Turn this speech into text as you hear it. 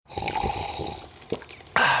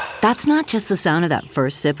That's not just the sound of that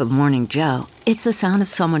first sip of Morning Joe. It's the sound of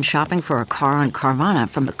someone shopping for a car on Carvana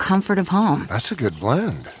from the comfort of home. That's a good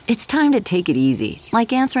blend. It's time to take it easy,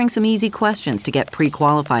 like answering some easy questions to get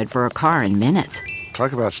pre-qualified for a car in minutes.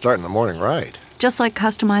 Talk about starting the morning right. Just like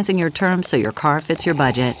customizing your terms so your car fits your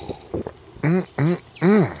budget.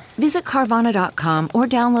 Visit Carvana.com or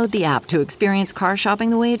download the app to experience car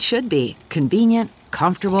shopping the way it should be. Convenient,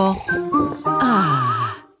 comfortable.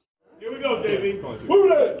 Ah. Here we go, JV. Who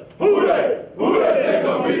they? Who they? Who they say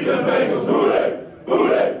gonna beat the Bengals? Who they? Who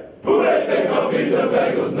they? Who they say gonna beat the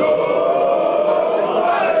Bengals? Nobody.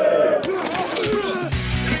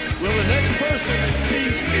 Will the next person that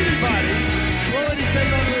sees anybody throw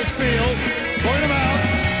anything onto this field, point them out,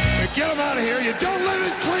 and get them out of here? You don't live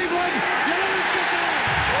in Cleveland. You live in Cincinnati.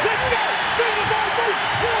 Let's go! Bengals on three!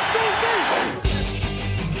 1, 2, 3!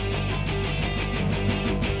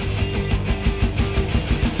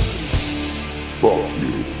 Fuck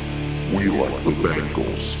you. We like the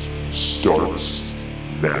Bengals. Starts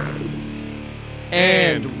now.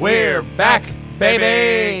 And we're back,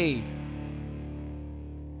 baby!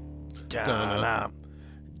 Donna,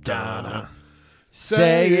 Donna.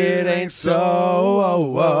 Say it ain't so,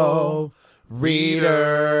 oh, oh.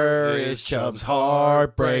 Reader is Chubb's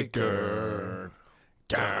heartbreaker.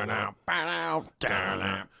 Donna, Donna,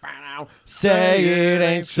 Donna. Say it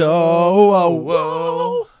ain't so, oh,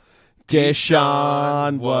 oh.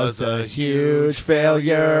 Deshaun was a huge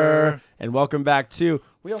failure. And welcome back to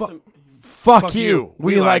Fuck You.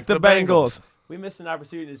 We like the Bengals. We missed an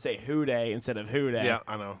opportunity to say Who Day instead of Who Day. Yeah,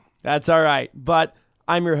 I know. That's all right. But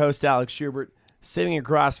I'm your host, Alex Schubert. Sitting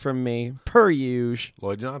across from me, per usual,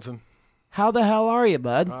 Lloyd Johnson. How the hell are you,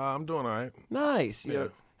 bud? I'm doing all right. Nice. Yeah.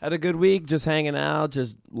 Had a good week, just hanging out,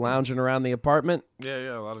 just lounging around the apartment.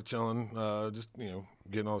 Yeah, a lot of chilling. Just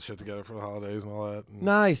getting all the shit together for the holidays and all that. And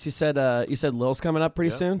Nice. You said Lil's coming up pretty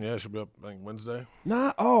soon. Yeah, she'll be up I think Wednesday.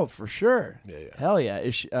 For sure. Yeah. Hell yeah.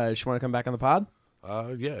 Is she want to come back on the pod?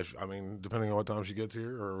 Yeah. I mean, depending on what time she gets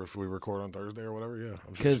here, or if we record on Thursday or whatever. Yeah.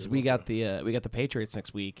 Because we got the Patriots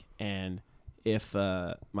next week, and if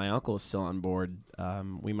my uncle is still on board,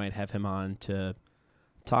 we might have him on to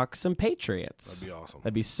talk some Patriots. That'd be awesome.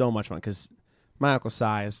 That'd be so much fun because my Uncle Si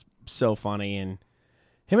is so funny, and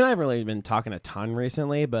him and I have really been talking a ton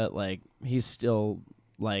recently, but like he's still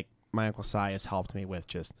like my Uncle Si has helped me with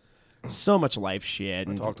just so much life shit.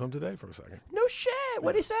 I And talked to him today for a second. no shit.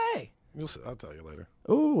 What'd he say? You'll see. I'll tell you later.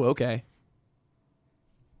 Ooh, okay.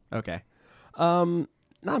 Nah,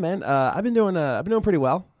 man. I've been doing pretty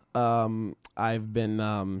well. I've been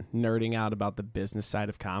nerding out about the business side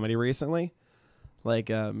of comedy recently. Like,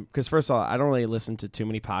 because first of all, I don't really listen to too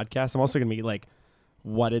many podcasts. I'm also gonna be like,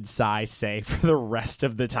 what did Si say for the rest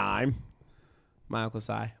of the time? My Uncle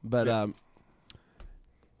Si. But Yeah.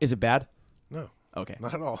 Is it bad? No. Okay.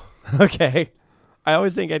 Not at all. Okay. I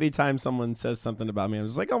always think anytime someone says something about me, I'm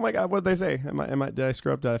just like, oh my God, what did they say? Did I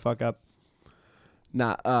screw up? Did I fuck up?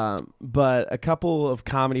 Nah, but a couple of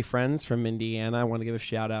comedy friends from Indiana, I want to give a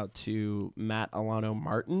shout out to Matt Alano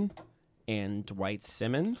Martin and Dwight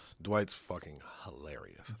Simmons. Dwight's fucking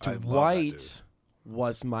hilarious. I love that Dwight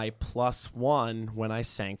was my +1 when I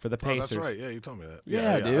sang for the dude. Pacers. That's right. Yeah, you told me that.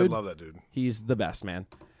 Yeah, I dude. love that dude. He's the best, man.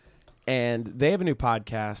 And they have a new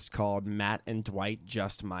podcast called Matt and Dwight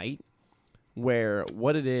Just Might, where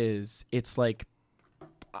what it is, it's like,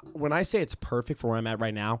 when I say it's perfect for where I'm at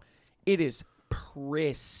right now, it is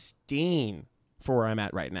pristine for where I'm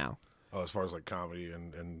at right now. Oh, as far as like comedy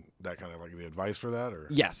and that kind of like the advice for that, or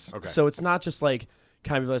Yes. Okay. So it's not just like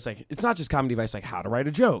comedy advice, like it's not just comedy advice like how to write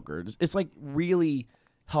a joke, or it's like really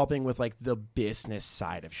helping with like the business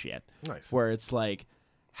side of shit. Nice. Where it's like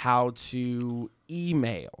how to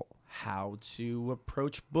email, how to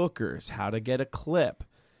approach bookers, how to get a clip,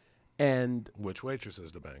 and Which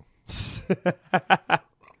waitresses to bang?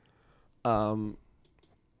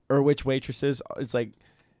 or which waitresses. It's like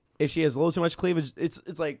if she has a little too much cleavage, it's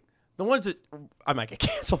like the ones that I might get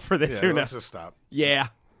canceled for this. Yeah, Who knows? let's just stop. Yeah,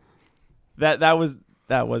 that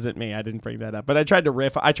wasn't me. I didn't bring that up, but I tried to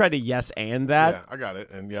riff. I tried to yes and that. Yeah, I got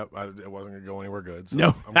it. And yep, it wasn't gonna go anywhere good. So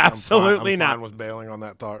No, absolutely I'm not. fine with bailing on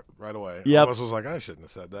that thought right away. Yep. I was like, I shouldn't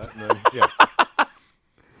have said that. And then, yeah.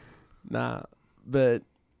 Nah, but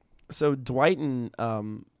so Dwight and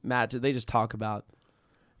Matt, they just talk about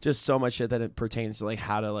just so much shit that it pertains to like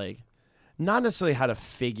how to like, not necessarily how to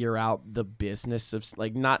figure out the business of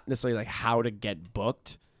like, not necessarily like how to get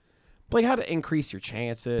booked, but like how to increase your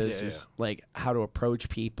chances, just like how to approach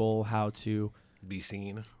people, how to Be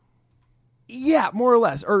seen. Yeah, more or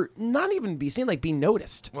less, or not even be seen, like be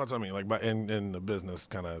noticed. Well, that's what I mean, like in the business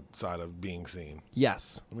kind of side of being seen.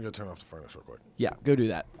 Yes. Let me go turn off the furnace real quick. Yeah, go do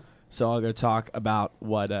that. So I'll go talk about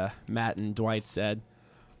what Matt and Dwight said.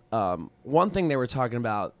 One thing they were talking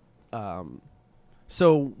about,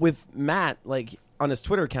 so with Matt, like on his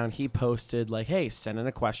Twitter account, he posted like, hey, send in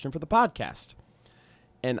a question for the podcast.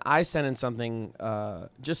 And I sent in something,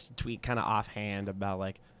 just a tweet kind of offhand about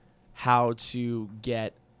like how to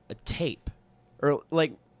get a tape or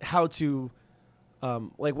like how to,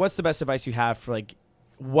 like what's the best advice you have for like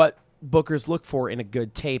what bookers look for in a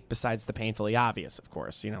good tape besides the painfully obvious, of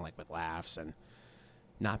course, you know, like with laughs and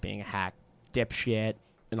not being a hack dipshit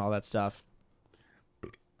and all that stuff.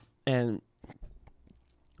 And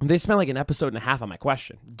they spent like an episode and a half on my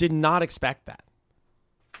question. Did not expect that.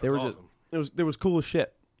 They That's were awesome. just it was cool as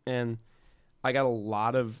shit. And I got a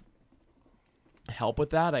lot of help with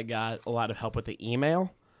that. I got a lot of help with the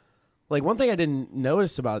email. Like one thing I didn't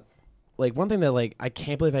notice about like one thing that like I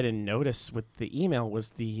can't believe I didn't notice with the email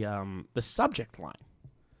was the subject line.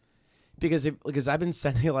 Because I've been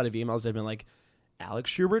sending a lot of emails that have been like Alex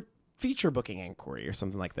Schubert feature booking inquiry or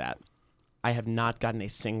something like that. I have not gotten a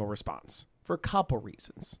single response for a couple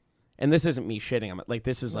reasons. And this isn't me shitting on it. Like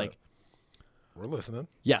this is like We're listening.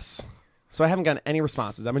 yes. So I haven't gotten any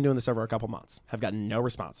responses. I've been doing this over a couple months. Have gotten no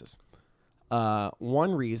responses.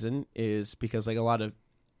 One reason is because like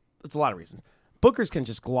it's a lot of reasons. Bookers can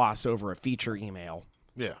just gloss over a feature email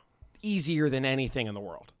Yeah. easier than anything in the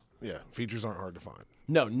world. Yeah. Features aren't hard to find.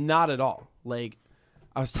 No, not at all. Like,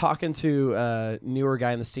 I was talking to a newer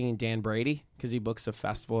guy in the scene, Dan Brady, because he books a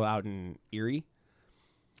festival out in Erie.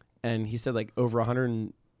 And he said, like, over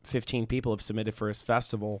 115 people have submitted for his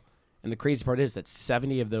festival. And the crazy part is that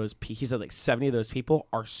 70 of those, he said, like, 70 of those people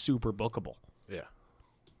are super bookable. Yeah.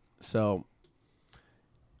 So,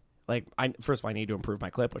 like, first of all, I need to improve my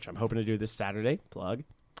clip, which I'm hoping to do this Saturday. Plug.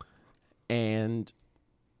 And,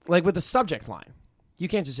 like, with the subject line, you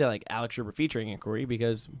can't just say, like, Alex Schubert featuring inquiry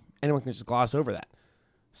because anyone can just gloss over that.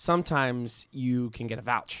 Sometimes you can get a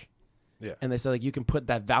vouch. Yeah. And they say, like, you can put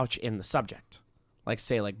that vouch in the subject. Like,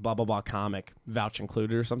 say, like, blah, blah, blah comic, vouch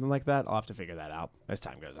included or something like that. I'll have to figure that out as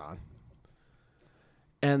time goes on.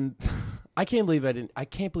 And I can't believe I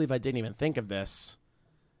didn't even think of this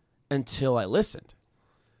until I listened.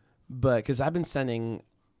 But because I've been sending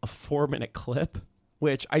a 4-minute clip,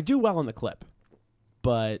 which I do well in the clip,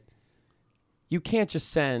 but you can't just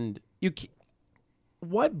send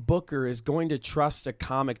what booker is going to trust a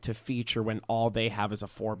comic to feature when all they have is a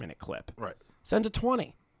 4-minute clip? Right. Send a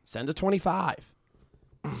 20, send a 25,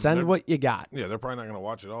 send what you got. Yeah, they're probably not going to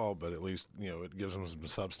watch it all, but at least, you know, it gives them some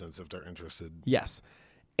substance if they're interested. Yes.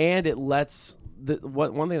 And it lets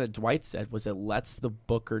one thing that Dwight said was it lets the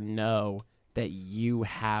booker know that you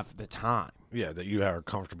have the time. Yeah, that you are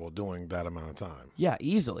comfortable doing that amount of time. Yeah,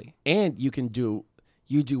 easily. And you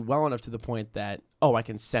do well enough to the point that, oh, I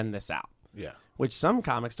can send this out. Yeah. Which some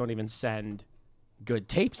comics don't even send good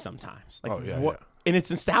tapes sometimes. Like, Oh, yeah, what? yeah. And it's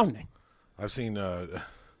astounding. I've seen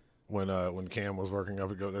when Cam was working up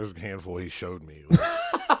ago, there's a handful he showed me.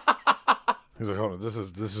 He's like, hold on, this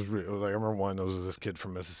is real. It was like, I remember one, there was this kid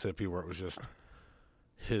from Mississippi where it was just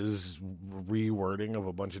his rewording of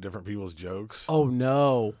a bunch of different people's jokes. Oh,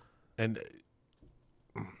 no. And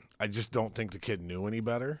I just don't think the kid knew any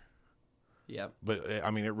better. Yep. But,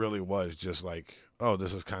 I mean, it really was just like, oh,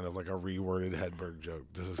 this is kind of like a reworded Hedberg joke.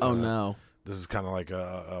 This is Oh, kinda, no. This is kind of like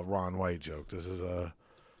a Ron White joke. This is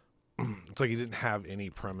it's like he didn't have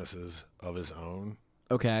any premises of his own.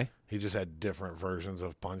 Okay. He just had different versions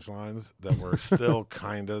of punchlines that were still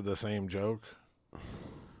kind of the same joke.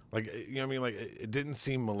 Like, you know what I mean? Like, it didn't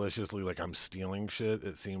seem maliciously like I'm stealing shit.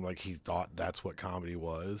 It seemed like he thought that's what comedy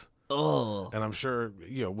was. Oh. And I'm sure,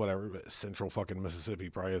 you know, whatever, Central fucking Mississippi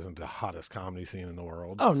probably isn't the hottest comedy scene in the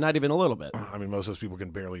world. Oh, not even a little bit. I mean, most of those people can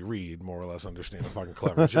barely read, more or less understand a fucking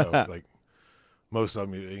clever joke. Like, most of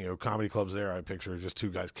them, you know, comedy clubs there, I picture just two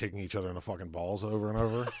guys kicking each other in the fucking balls over and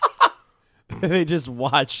over. They just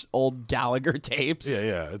watch old Gallagher tapes.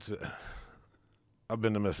 Yeah. It's. I've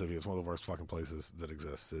been to Mississippi. It's one of the worst fucking places that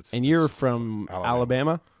exists. And you're from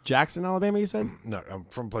Alabama? Jackson, Alabama, you said? No, I'm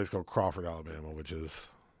from a place called Crawford, Alabama, which is.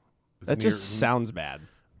 That just sounds bad.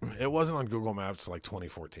 It wasn't on Google Maps like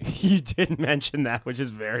 2014. You did mention that, which is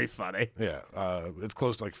very funny. Yeah, it's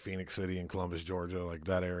close to like Phoenix City and Columbus, Georgia, like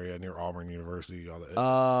that area near Auburn University. All that.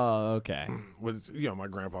 Oh, okay. With, you know, my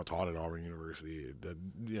grandpa taught at Auburn University.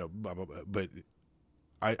 You know, blah, blah, blah. But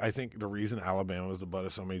I think the reason Alabama was the butt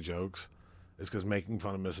of so many jokes is because making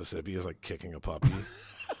fun of Mississippi is like kicking a puppy.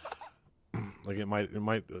 Like it might,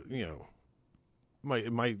 you know,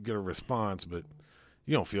 it might get a response, but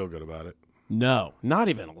you don't feel good about it. No, not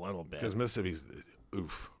even a little bit. Because Mississippi's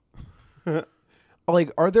oof.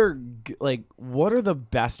 Like, are there, like, what are the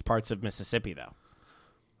best parts of Mississippi, though?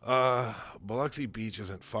 Biloxi Beach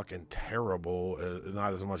isn't fucking terrible,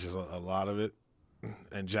 not as much as a lot of it.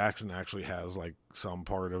 And Jackson actually has like some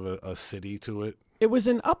part of a city to it. It was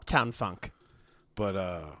in Uptown Funk. But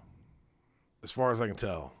as far as I can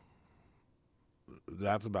tell,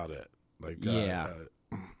 that's about it. Like, yeah.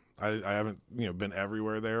 I haven't been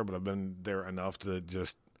everywhere there, but I've been there enough to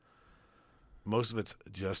just. Most of it's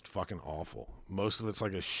just fucking awful. Most of it's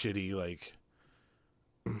like a shitty like.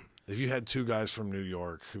 If you had two guys from New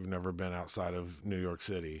York who've never been outside of New York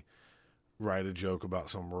City, write a joke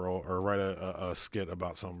about some rural, or write a skit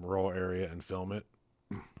about some rural area and film it,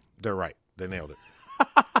 they're right. They nailed it.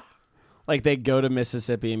 Like they go to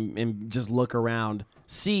Mississippi and just look around,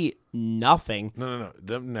 see nothing. No.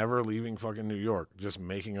 Them never leaving fucking New York, just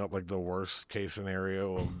making up like the worst case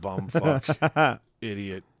scenario of bumfuck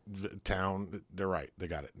idiot town. They're right. They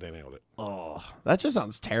got it. They nailed it. Oh, that just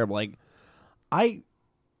sounds terrible. Like, I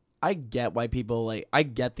get why people like. I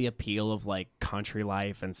get the appeal of like country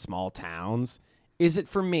life and small towns. Is it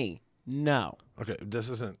for me? No. Okay, this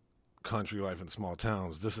isn't country life in small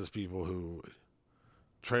towns. This is people who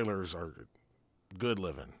trailers are good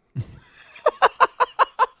living.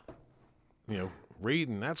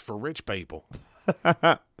 Reading, that's for rich people.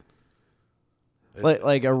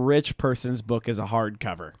 Like a rich person's book is a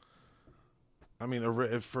hardcover. I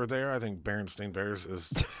mean, for there, I think Berenstain Bears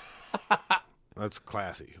is that's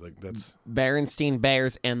classy. Like that's Berenstain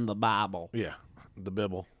Bears and the Bible. Yeah, the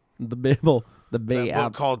Bibble. The Bibble. The Is B that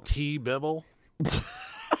book called T Bibble.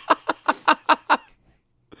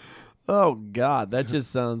 Oh God, that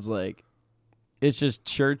just sounds like it's just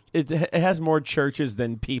church. It has more churches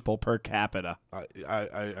than people per capita.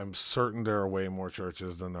 I am certain there are way more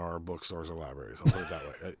churches than there are bookstores or libraries. I'll put it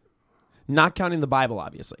that way. Not counting the Bible,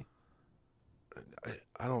 obviously.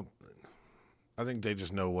 I think they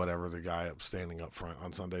just know whatever the guy standing up front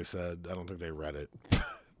on Sunday said. I don't think they read it.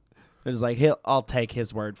 It's like I'll take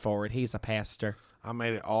his word for it. He's a pastor. I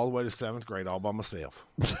made it all the way to 7th grade all by myself.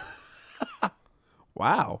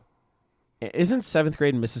 Wow. Isn't 7th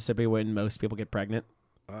grade in Mississippi when most people get pregnant?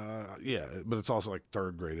 Yeah, but it's also like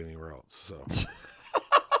 3rd grade anywhere else. So,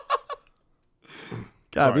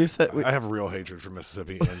 God, sorry, I have real hatred for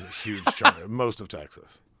Mississippi and huge most of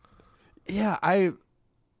Texas. Yeah, I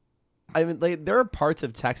mean, like, there are parts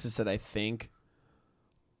of Texas that I think.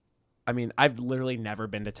 I mean, I've literally never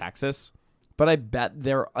been to Texas, but I bet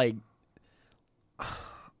they're like. I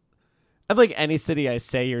feel like any city I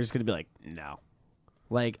say, you're just gonna be like, no.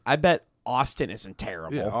 Like, I bet Austin isn't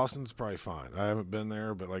terrible. Yeah, Austin's probably fine. I haven't been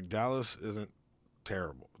there, but like Dallas isn't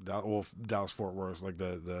terrible. Dallas Fort Worth, like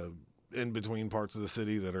the in between parts of the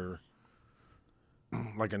city that are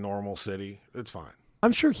like a normal city, it's fine.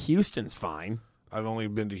 I'm sure Houston's fine. I've only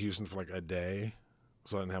been to Houston for like a day,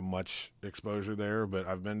 so I didn't have much exposure there. But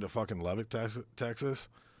I've been to fucking Lubbock, Texas,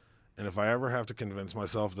 and if I ever have to convince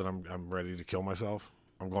myself that I'm ready to kill myself,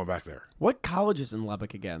 I'm going back there. What college is in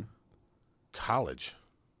Lubbock again? College.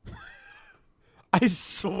 I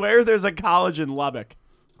swear there's a college in Lubbock.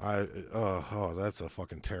 That's a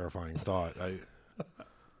fucking terrifying thought.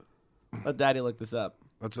 Let Daddy look this up.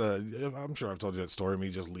 I'm sure I've told you that story of me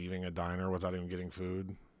just leaving a diner without even getting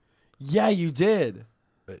food. Yeah, you did.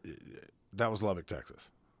 That was Lubbock, Texas.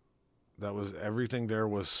 That was everything there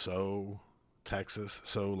was so Texas,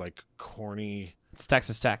 so like corny. It's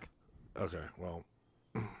Texas Tech. Okay, well,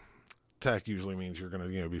 Tech usually means you're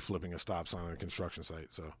going to be flipping a stop sign on a construction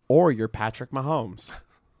site. So, or you're Patrick Mahomes.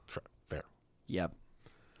 Fair. Yep.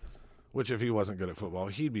 Which, if he wasn't good at football,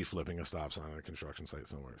 he'd be flipping a stop sign on a construction site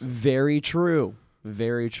somewhere. So. Very true.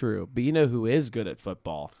 Very true. But you know who is good at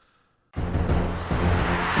football?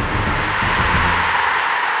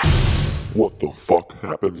 What the fuck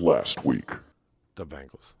happened last week? The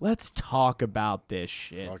Bengals. Let's talk about this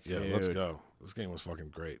shit. Fuck yeah, dude. let's go. This game was fucking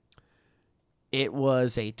great. It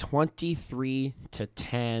was a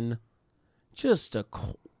 23-10. Just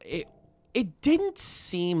it didn't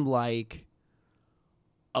seem like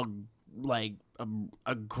a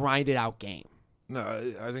grinded out game.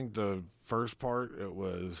 No, I think the first part, it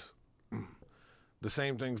was the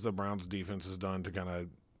same things the Browns defense has done to kind of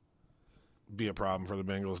be a problem for the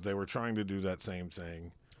Bengals. They were trying to do that same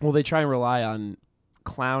thing. Well, they try and rely on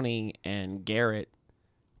Clowney and Garrett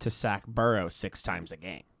to sack Burrow 6 times a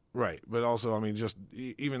game. Right, but also, I mean, just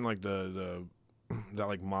even like that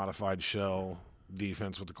like modified shell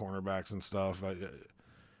defense with the cornerbacks and stuff.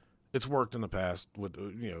 It's worked in the past with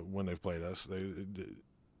when they've played us. They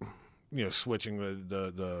switching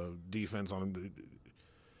the defense on.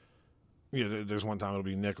 There's one time it'll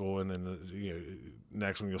be nickel, and then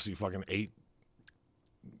next one you'll see fucking eight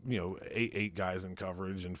guys in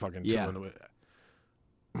coverage and fucking two.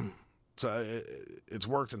 So it's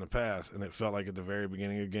worked in the past, and it felt like at the very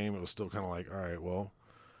beginning of the game, it was still kind of like, all right, well,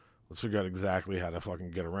 let's figure out exactly how to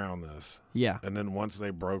fucking get around this. Yeah. And then once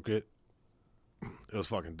they broke it, it was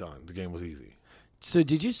fucking done. The game was easy. So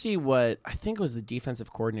did you see what, I think it was the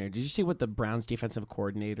defensive coordinator, did you see what the Browns defensive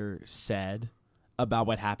coordinator said about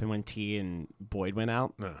what happened when T and Boyd went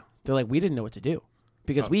out? No. They're like, we didn't know what to do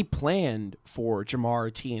because we planned for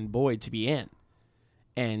Jamar, T, and Boyd to be in.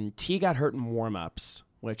 And T got hurt in warm-ups,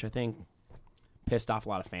 which I think pissed off a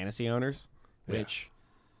lot of fantasy owners, which,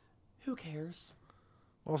 who cares?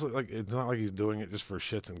 Also, like, it's not like he's doing it just for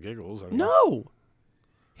shits and giggles. I mean, No.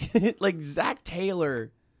 Like, Zach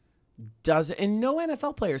Taylor doesn't, and no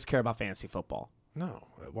NFL players care about fantasy football. No.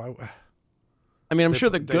 Why? I mean, I'm sure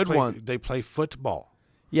the good one. They play football.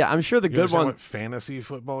 Yeah, I'm sure the You good understand one, what fantasy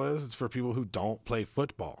football is? It's for people who don't play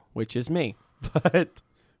football. which is me. But,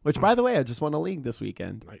 which, by the way, I just won a league this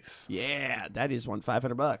weekend. Nice. Yeah, that is won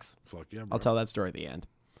 $500. Fuck yeah, bro. I'll tell that story at the end.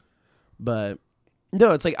 But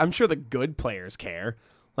no, it's like I'm sure the good players care.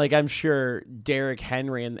 Like I'm sure Derrick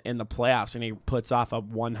Henry in the playoffs when he puts off a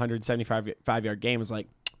 175-yard game is like,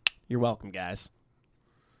 you're welcome, guys.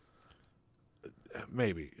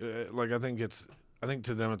 Maybe. Like I think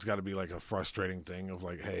to them it's got to be like a frustrating thing of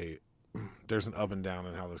like, hey, there's an up and down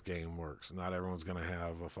in how this game works. Not everyone's gonna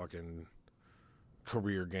have a fucking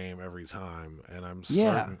career game every time, and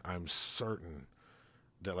I'm certain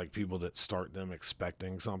that like people that start them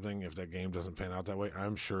expecting something, if that game doesn't pan out that way,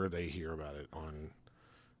 I'm sure they hear about it on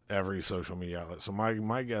every social media outlet. So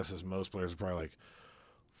my guess is most players are probably like,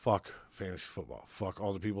 fuck fantasy football, fuck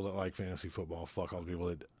all the people that like fantasy football, fuck all the people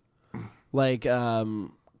that Like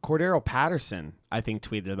Cordero Patterson, I think,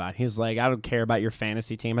 tweeted about it. He's like, I don't care about your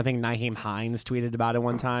fantasy team. I think Nyheim Hines tweeted about it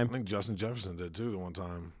one time. I think Justin Jefferson did too the one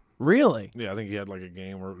time. Really? Yeah, I think he had like a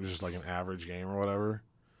game where it was just like an average game or whatever.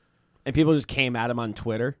 And people just came at him on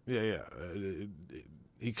Twitter. Yeah.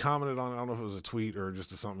 He commented on, I don't know if it was a tweet or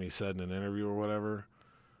just something he said in an interview or whatever.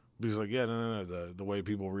 But he's like, yeah, no. The way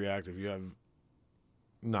people react if you have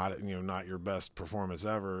not your best performance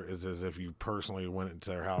ever is as if you personally went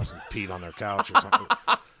into their house and peed on their couch or something.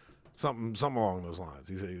 Something along those lines.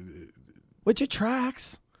 He said, which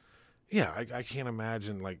attracts. Yeah, I can't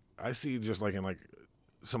imagine. Like I see just like in like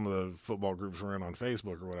some of the football groups we're in on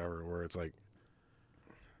Facebook or whatever, where it's like,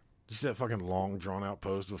 just that fucking long drawn out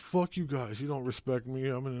post of fuck you guys, you don't respect me,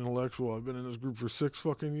 I'm an intellectual, I've been in this group for 6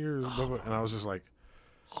 fucking years, and I was just like,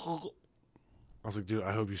 dude,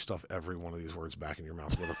 I hope you stuff every one of these words back in your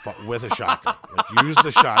mouth with a shotgun. Like, use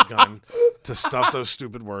the shotgun to stuff those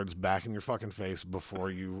stupid words back in your fucking face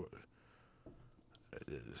before you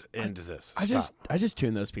end this. I just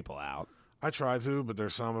tune those people out. I try to, but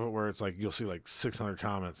there's some of it where it's like you'll see like 600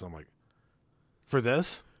 comments. And I'm like, for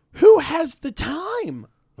this? Who has the time?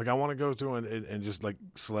 Like I want to go through and just like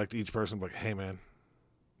select each person. Like, hey man,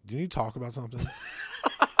 do you need to talk about something?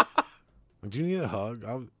 Like, do you need a hug?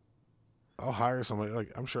 I'll hire somebody.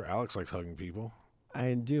 Like I'm sure Alex likes hugging people.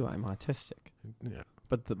 I do. I'm autistic. Yeah,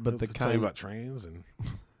 but the kind tell you about trains and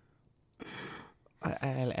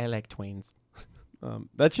I like twains.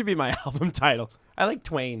 That should be my album title. I like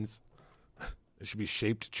twains. It should be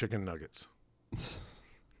shaped chicken nuggets.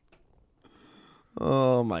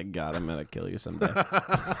 Oh my God, I'm gonna kill you someday.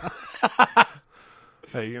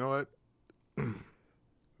 Hey, you know what?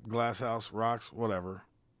 Glass house, rocks, whatever.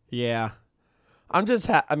 Yeah. I'm just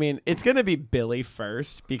I mean, it's going to be Billy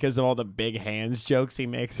first because of all the big hands jokes he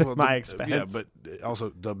makes at my expense. Yeah, but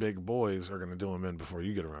also the big boys are going to do him in before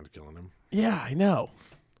you get around to killing him. Yeah, I know.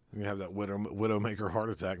 You have that widowmaker heart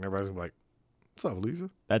attack, and everybody's gonna be like, what's up, Lisa?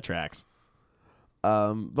 That tracks.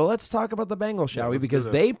 But let's talk about the Bengals, shall we? Because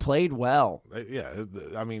they played well.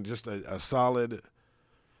 I mean, just a solid.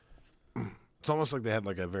 It's almost like they had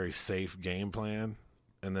like a very safe game plan,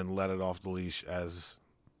 and then let it off the leash as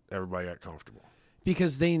everybody got comfortable.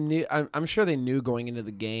 Because they knew, I'm sure they knew going into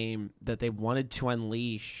the game that they wanted to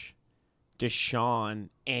unleash Deshaun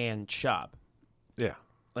and Chubb. Yeah,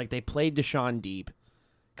 like they played Deshaun deep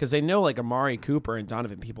because they know like Amari Cooper and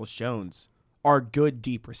Donovan Peoples-Jones are good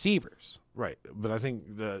deep receivers. Right, but I think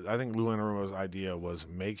Lou Anarumo's idea was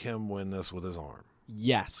make him win this with his arm.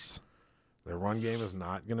 Yes. Their run game is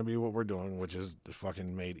not going to be what we're doing, which is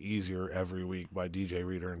fucking made easier every week by DJ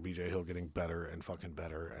Reader and BJ Hill getting better and fucking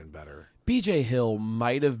better and better. BJ Hill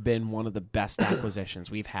might have been one of the best acquisitions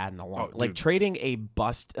we've had in a long like trading a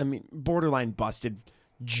borderline busted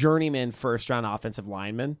journeyman first-round offensive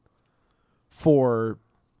lineman for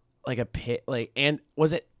like a pick. And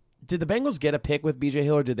was it, did the Bengals get a pick with BJ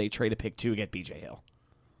Hill or did they trade a pick to get BJ Hill?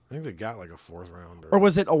 I think they got like a 4th rounder. Or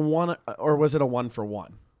was it a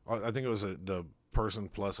 1-for-1? I think it was the person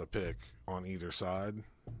plus a pick on either side.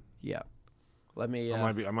 Yeah. Let me.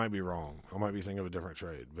 I might be wrong. I might be thinking of a different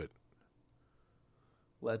trade, but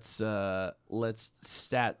let's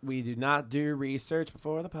stat. We do not do research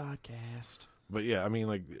before the podcast. But yeah, I mean,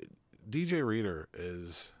 like DJ Reader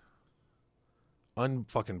is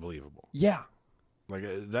unfucking believable. Yeah. Like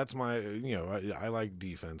that's my, I like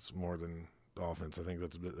defense more than offense. I think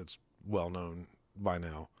that's well known by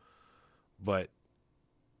now. But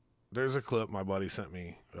there's a clip my buddy sent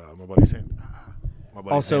me. My buddy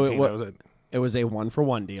also, Santino, it was a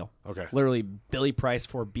 1-for-1 deal. Okay. Literally Billy Price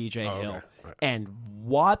for BJ Hill. Okay. Right. And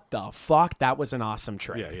what the fuck? That was an awesome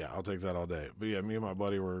trade. Yeah, I'll take that all day. But yeah, me and my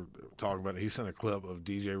buddy were talking about it. He sent a clip of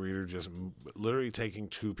DJ Reader just literally taking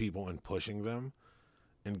two people and pushing them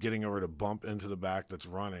and getting over to bump into the back that's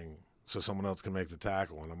running so someone else can make the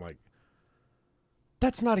tackle. And I'm like,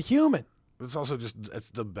 that's not a human. It's also it's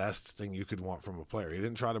the best thing you could want from a player. He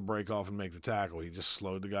didn't try to break off and make the tackle. He just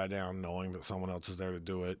slowed the guy down knowing that someone else is there to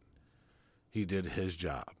do it. He did his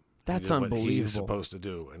job. That's unbelievable. What he's unbelievable. supposed to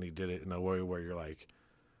do, and he did it in a way where you're like,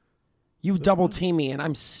 you double team me, and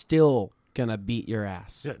I'm still gonna beat your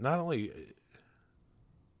ass. Yeah, not only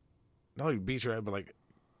beat your ass, but like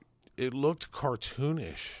it looked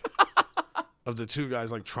cartoonish of the two guys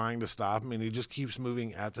like trying to stop him, and he just keeps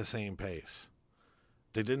moving at the same pace.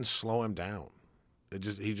 They didn't slow him down.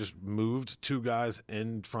 He just moved two guys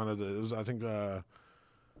in front of I think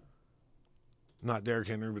not Derrick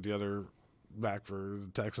Henry, but the other back for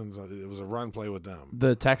the Texans. It was a run play with them.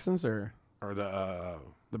 The Texans or the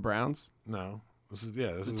Browns? No, this is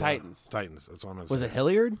Titans. Titans. That's what I'm going to say. Was it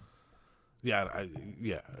Hilliard? Yeah,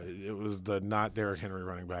 it was the not Derrick Henry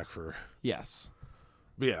running back for. Yes.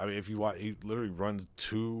 But yeah, I mean, if you watch, he literally runs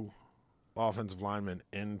two offensive linemen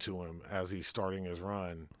into him as he's starting his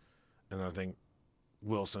run, and I think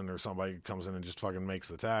Wilson or somebody comes in and just fucking makes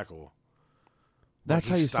the tackle. That's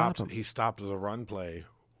how you stop him. He stopped the run play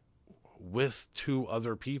with two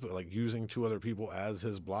other people, like using two other people as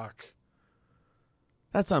his block.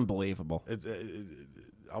 That's unbelievable.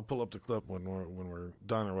 I'll pull up the clip when we're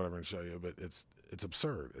done or whatever and show you, but it's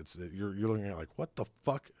absurd. You're looking at it like, what the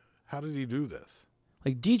fuck? How did he do this?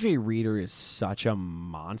 Like DJ Reader is such a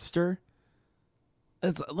monster.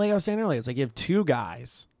 It's like I was saying earlier. It's like you have two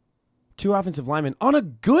guys, two offensive linemen on a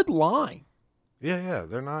good line. Yeah,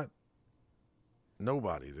 they're not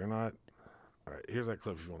nobody. They're not. All right, here's that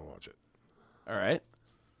clip if you want to watch it. All right.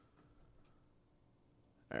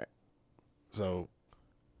 So,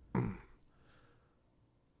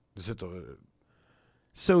 just hit the.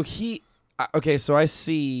 So so I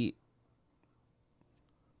see.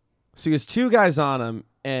 So he has two guys on him,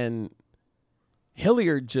 and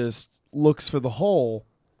Hilliard just looks for the hole,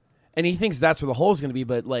 and he thinks that's where the hole is going to be.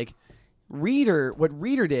 But like what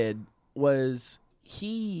Reader did was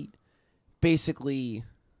he basically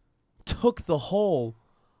took the hole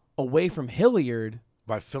away from Hilliard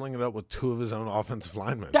by filling it up with two of his own offensive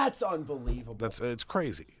linemen. That's unbelievable. It's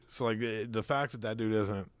crazy. So like the fact that dude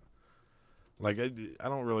isn't like I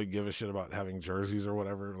don't really give a shit about having jerseys or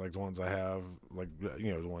whatever like the ones I have, like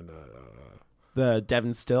the one the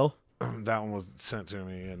Devin Still. That one was sent to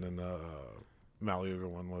me, and then the Maliuga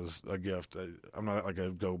one was a gift. I'm not like a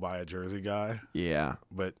go buy a jersey guy. Yeah,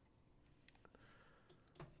 but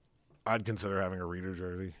I'd consider having a Reader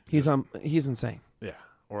jersey. He's insane. Yeah,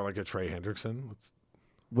 or like a Trey Hendrickson.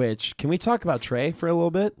 Which, can we talk about Trey for a little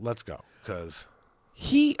bit? Let's go, because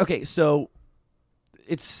so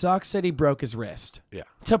it sucks that he broke his wrist. Yeah.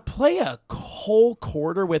 To play a whole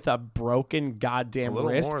quarter with a broken goddamn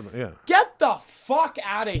wrist. More than, yeah. Get the fuck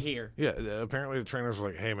out of here. Yeah, apparently the trainers were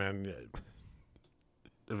like, hey, man,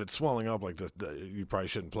 if it's swelling up like this, you probably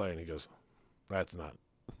shouldn't play. And he goes, that's not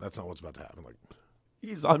what's about to happen. Like,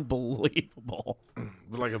 he's unbelievable.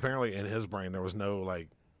 But like apparently in his brain there was no like,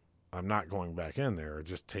 I'm not going back in there.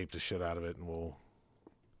 Just tape the shit out of it, and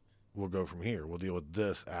we'll go from here. We'll deal with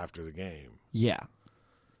this after the game. Yeah.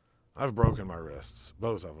 I've broken my wrists,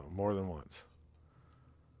 both of them, more than once.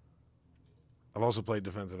 I've also played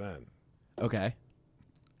defensive end. Okay.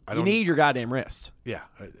 You need your goddamn wrist. Yeah.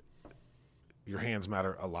 Your hands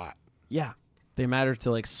matter a lot. Yeah. They matter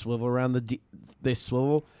to like swivel around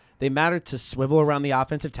They matter to swivel around the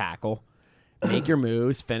offensive tackle, make your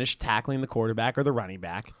moves, finish tackling the quarterback or the running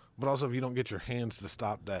back. But also, if you don't get your hands to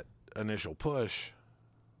stop that initial push,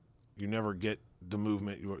 you never get the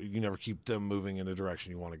movement. You never keep them moving in the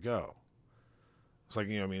direction you want to go. It's like,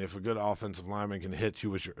 if a good offensive lineman can hit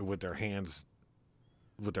you with their hands,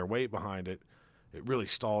 with their weight behind it, it really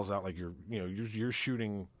stalls out. Like you're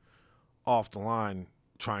shooting off the line,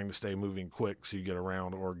 trying to stay moving quick so you get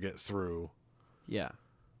around or get through. Yeah,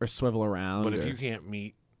 or swivel around. But if you can't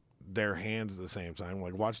meet their hands at the same time.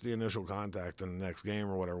 Like, watch the initial contact in the next game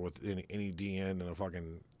or whatever with any D end and a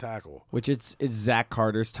fucking tackle. Which it's Zach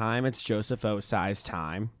Carter's time. It's Joseph Osai's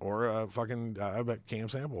time. Or I bet Cam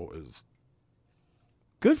Sample is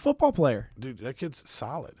good football player. Dude, that kid's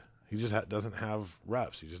solid. He just doesn't have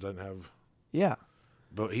reps. He just doesn't have. Yeah.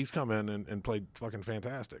 But he's come in and played fucking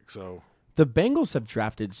fantastic. So the Bengals have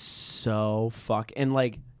drafted and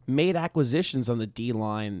like made acquisitions on the D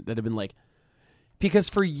line that have been like, because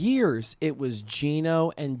for years it was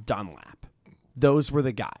Geno and Dunlap. Those were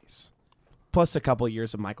the guys. Plus a couple of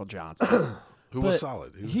years of Michael Johnson. Who was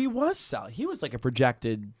solid. He was solid. He was like a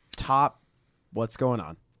projected top. What's going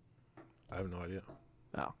on? I have no idea.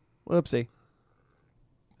 Oh, whoopsie.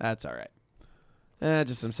 That's all right.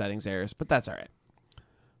 Just some settings errors, but that's all right.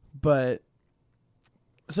 But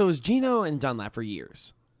so it was Geno and Dunlap for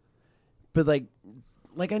years. But like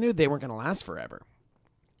I knew they weren't going to last forever.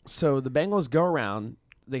 So the Bengals go around,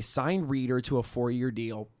 they signed Reeder to a 4-year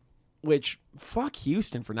deal, which fuck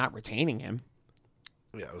Houston for not retaining him.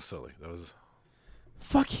 Yeah, it was silly.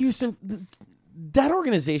 Fuck Houston. That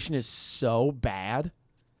organization is so bad.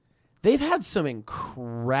 They've had some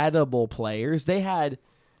incredible players. They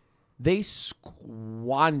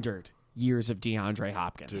squandered years of DeAndre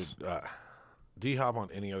Hopkins. Dude, D-Hop on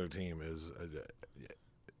any other team is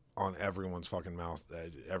on everyone's fucking mouth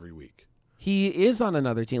every week. He is on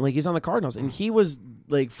another team. Like, he's on the Cardinals, and he was,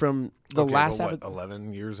 like, from the last... But what,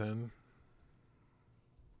 11 years in?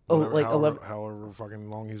 Whatever, 11... However fucking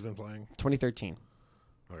long he's been playing? 2013.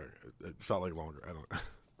 Okay. It felt like longer. I don't...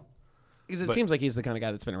 Because it seems like he's the kind of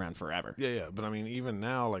guy that's been around forever. Yeah. But, I mean, even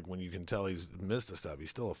now, like, when you can tell he's missed a step, he's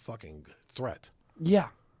still a fucking threat. Yeah.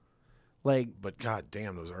 Like... But, god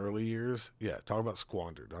damn, those early years... Yeah, talk about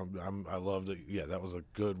squandered. I loved it. Yeah, that was a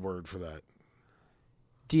good word for that.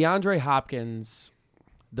 DeAndre Hopkins...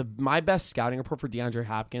 My best scouting report for DeAndre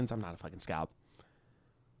Hopkins... I'm not a fucking scout.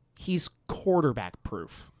 He's quarterback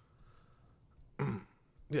proof.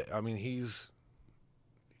 Yeah, I mean, he's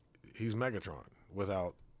Megatron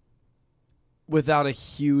without a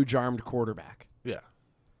huge armed quarterback. Yeah.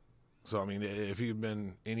 So, I mean, if he'd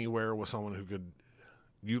been anywhere with someone who could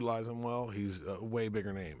utilize him well, he's a way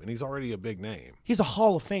bigger name. And he's already a big name. He's a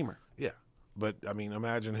Hall of Famer. Yeah. But, I mean,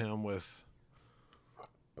 imagine him with,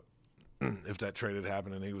 if that trade had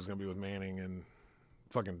happened and he was going to be with Manning and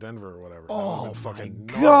fucking Denver or whatever. Oh, fucking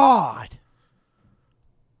my God.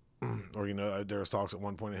 Or, there was talks at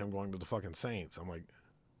one point of him going to the fucking Saints. I'm like.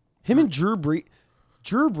 Him and Drew Brees,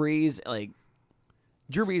 Drew Brees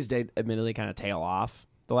did admittedly kind of tail off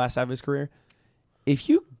the last half of his career. If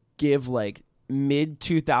you give like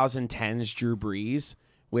mid-2010s Drew Brees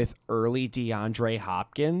with early DeAndre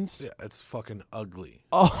Hopkins. Yeah, it's fucking ugly.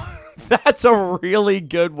 Oh, that's a really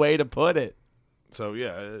good way to put it. So,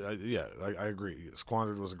 I agree.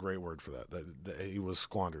 Squandered was a great word for that he was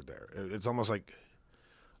squandered there. It's almost like,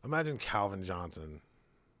 imagine Calvin Johnson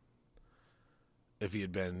if he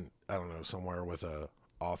had been, I don't know, somewhere with a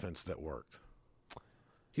offense that worked.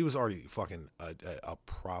 He was already fucking a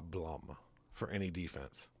problem for any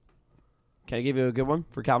defense. Can I give you a good one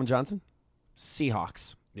for Calvin Johnson?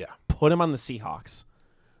 Seahawks. Yeah. Put him on the Seahawks.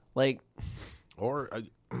 Like. Or,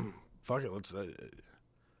 fuck it, let's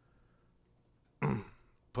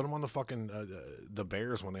put him on the fucking the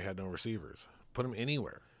Bears when they had no receivers. Put him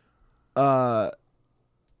anywhere.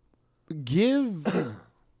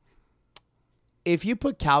 If you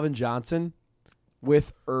put Calvin Johnson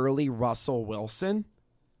with early Russell Wilson,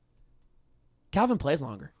 Calvin plays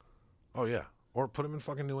longer. Oh, yeah. Or put him in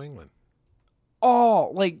fucking New England. Oh,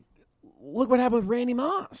 like, look what happened with Randy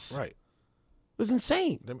Moss. Right. It was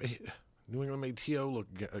insane. New England made T.O. look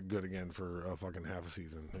good again for a fucking half a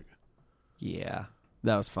season. Yeah,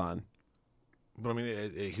 that was fun. But, I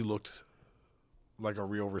mean, he looked like a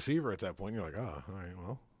real receiver at that point. You're like, oh, all right,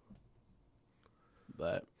 well.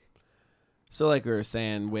 But, so like we were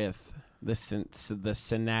saying with the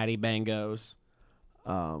Cincinnati Bengals,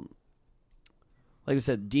 like I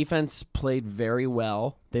said, defense played very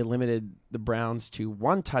well. They limited the Browns to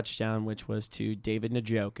one touchdown, which was to David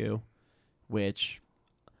Njoku, which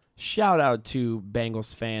shout out to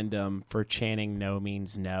Bengals fandom for chanting "no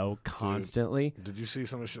means no" constantly. Dude, did you see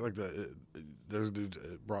some of the shit like that? There's a dude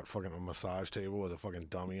brought fucking a massage table with a fucking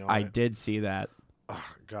dummy on it. I did see that. Oh,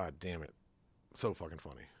 God damn it. So fucking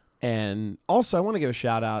funny. And also, I want to give a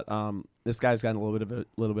shout out. This guy's gotten a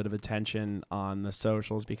little bit of attention on the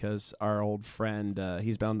socials because our old friend,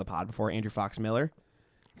 he's been on the pod before, Andrew Fox Miller,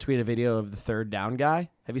 tweeted a video of the third down guy.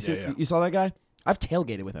 Have you seen? Yeah. You saw that guy? I've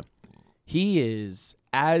tailgated with him. He is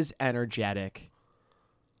as energetic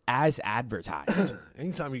as advertised.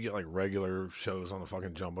 Anytime you get like regular shows on the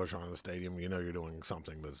fucking jumbotron in the stadium, you know you're doing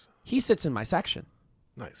something that's He sits in my section.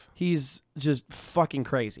 nice. He's just fucking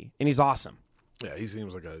crazy, and he's awesome. Yeah, he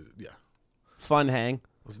seems like Fun hang.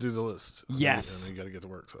 Let's do the list. Yes. And then you got to get to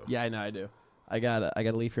work. So Yeah, I know I do. I gotta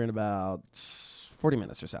leave here in about 40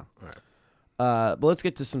 minutes or so. all right. But let's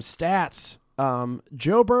get to some stats.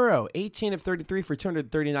 Joe Burrow, 18 of 33 for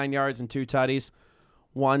 239 yards and 2 tutties.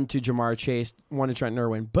 One to Jamar Chase, one to Trent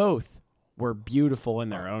Irwin. Both were beautiful in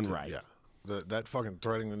their own right. Yeah, that fucking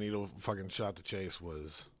threading the needle fucking shot to Chase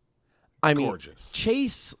was I gorgeous. mean,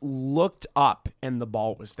 Chase looked up and the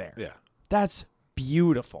ball was there. Yeah. That's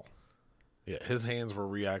beautiful. Yeah, his hands were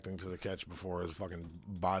reacting to the catch before his fucking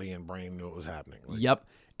body and brain knew it was happening. Like, Yep.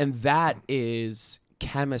 And that is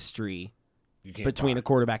chemistry you can't between buy a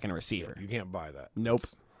quarterback and a receiver. You can't buy that. Nope.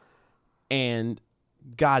 And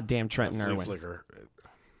goddamn It's Trent a flea Irwin. flicker.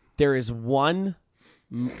 There's one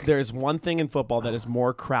thing in football that is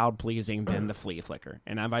more crowd pleasing than the flea flicker.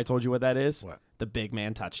 And have I told you what that is? What? The big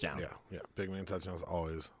man touchdown. Yeah. Big man touchdowns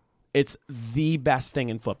always. It's the best thing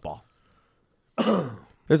in football.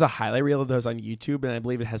 There's a highlight reel of those on YouTube, and I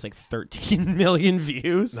believe it has like 13 million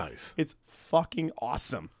views. Nice. It's fucking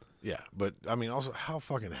awesome. Yeah, but I mean, also, how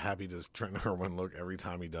fucking happy does Trent Irwin look every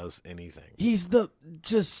time he does anything? He is He's the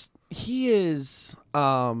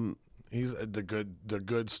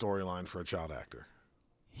good storyline for a child actor.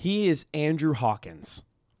 he is Andrew Hawkins.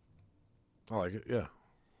 I like it. Yeah.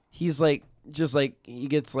 He's like he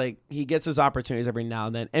gets those opportunities every now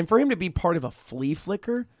and then, and for him to be part of a flea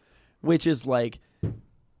flicker, which is like,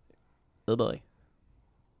 oh boy,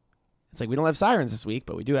 it's like we don't have sirens this week,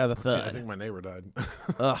 but we do have a thud. I think my neighbor died.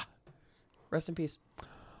 Ugh. Rest in peace.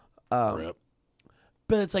 Rip.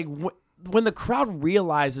 But it's like when the crowd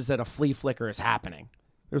realizes that a flea flicker is happening,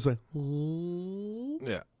 there's like,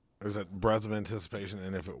 Yeah. There's that breath of anticipation,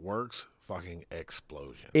 and if it works, fucking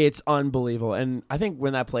explosion. it's unbelievable. And I think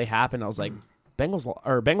when that play happened, I was like,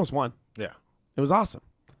 Bengals won. Yeah. It was awesome.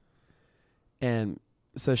 And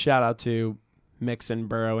so shout out to Mixon,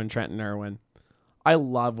 Burrow, and Trenton Irwin. I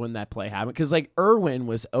love when that play happened because like Irwin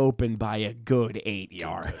was open by a good 8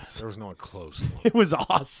 yards. There was no one close. It was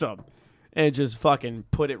awesome. And it just fucking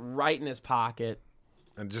put it right in his pocket.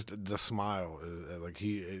 And just the smile is like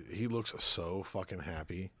he looks so fucking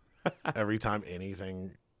happy every time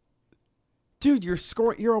anything. Dude, you're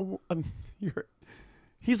scoring.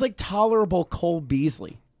 He's like tolerable Cole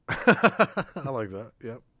Beasley. I like that.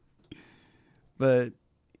 Yep. But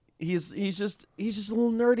he's just a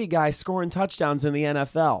little nerdy guy scoring touchdowns in the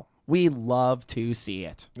NFL. We love to see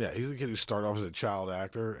it. Yeah, he's the kid who started off as a child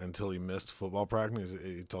actor until he missed football practice.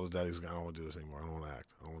 He told his dad, I don't want to do this anymore. I don't want to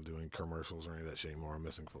act. I don't want to do any commercials or any of that shit anymore. I'm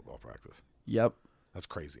missing football practice. Yep. That's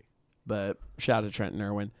crazy. But shout out to Trenton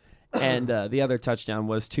Irwin. And the other touchdown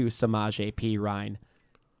was to Samaje P. Ryan.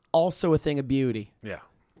 Also a thing of beauty. Yeah.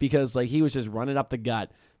 Because like he was just running up the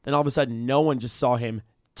gut. Then all of a sudden no one just saw him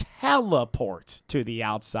teleport to the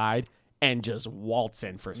outside and just waltz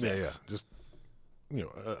in for 6. Yeah. Just,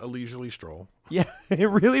 a leisurely stroll. Yeah, it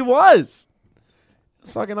really was.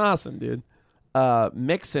 It's fucking awesome, dude.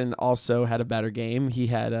 Mixon also had a better game. He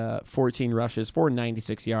had 14 rushes for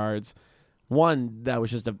 96 yards. One that was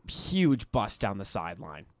just a huge bust down the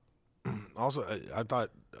sideline. Also, I thought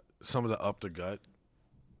some of the up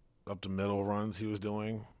the middle runs he was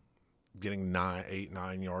doing, getting 8,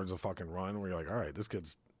 9 yards of fucking run, where you're like, all right, this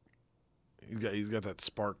kid's he's got that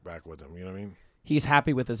spark back with him. You know what I mean? He's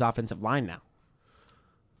happy with his offensive line now.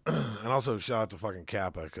 And also shout out to fucking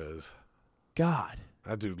Kappa because God,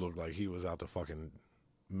 that dude looked like he was out to fucking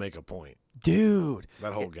make a point. dude,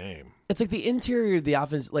 That whole game. it's like the interior of the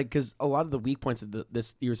offense, like because a lot of the weak points of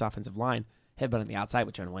this year's offensive line have been on the outside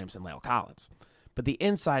with Jonah Williams and Lale Collins, but the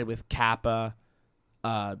inside with Kappa,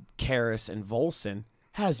 Karras, and Volson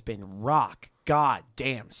has been rock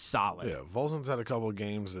goddamn solid. Yeah, Volson's had a couple of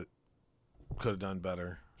games that could have done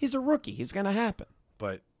better, He's a rookie. He's gonna happen.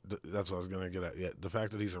 but that's what I was going to get at. Yeah, the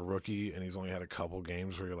fact that he's a rookie and he's only had a couple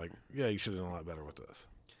games where you're like, yeah, you should have done a lot better with this.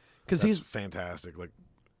 Because That's he's fantastic. Like,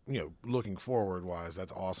 looking forward wise,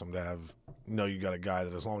 that's awesome to have. You got a guy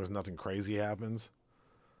that as long as nothing crazy happens,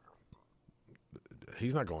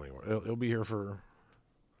 he's not going anywhere. He'll be here for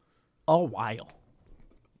a while.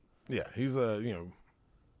 Yeah, he's like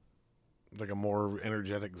a more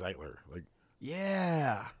energetic Zeitler. Like,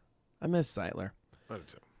 Yeah, I miss Zeitler. I do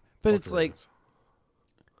too. But Fuck it's the like Ravens.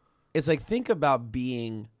 it's like think about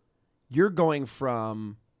you're going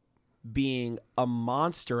from being a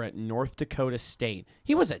monster at North Dakota State.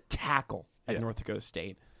 He was a tackle at North Dakota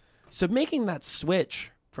State. So making that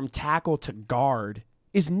switch from tackle to guard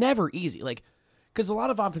is never easy. Like because a lot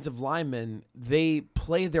of offensive linemen, they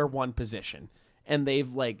play their one position, and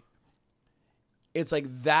they've like, it's like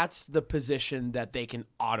that's the position that they can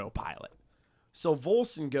autopilot. So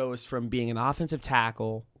Volson goes from being an offensive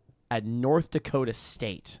tackle at North Dakota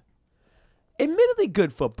State, admittedly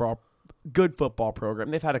good football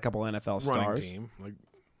program. They've had a couple NFL stars. Running team. Like,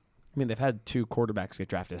 I mean, they've had 2 quarterbacks get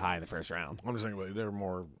drafted high in the first round. I'm just saying, like, they're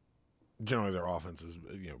more generally their offense is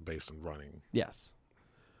based on running. Yes,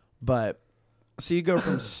 but so you go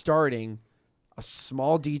from starting a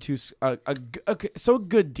small D2, so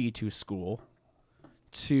good D2 school,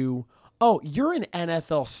 to you're an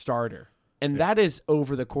NFL starter, and that is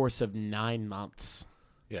over the course of 9 months.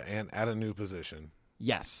 Yeah, and at a new position.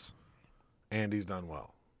 Yes, and he's done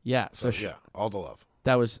well. Yeah, so all the love.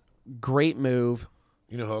 That was great move.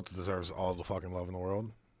 You know who else deserves all the fucking love in the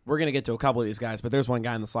world? We're going to get to a couple of these guys, but there's one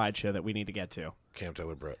guy in the slideshow that we need to get to. Cam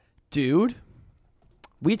Taylor-Britt. Dude,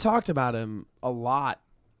 we talked about him a lot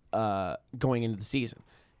going into the season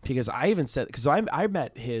because I even said, because I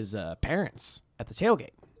met his parents at the tailgate.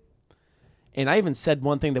 And I even said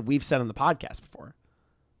one thing that we've said on the podcast before.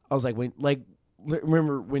 I was like,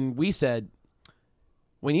 remember when we said,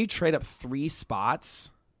 when you trade up 3 spots,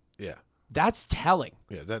 yeah, that's telling.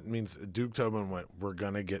 Yeah, that means Duke Tobin went, we're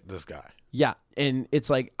going to get this guy. Yeah, and it's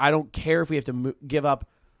like, I don't care if we have to give up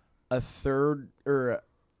a 3rd or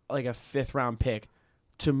like a 5th round pick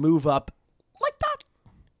to move up like that.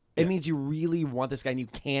 It means you really want this guy and you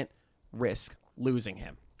can't risk losing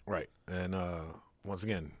him. Right. And once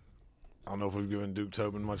again, I don't know if we've given Duke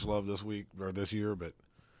Tobin much love this week or this year, but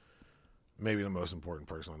maybe the most important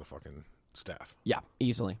person on the fucking staff. Yeah,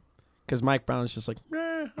 easily. Because Mike Brown's just like,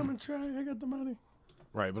 I'm going to try. I got the money.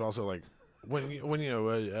 Right, but also like when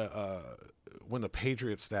the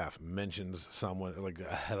Patriots staff mentions someone like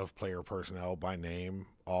a head of player personnel by name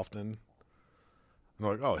often, and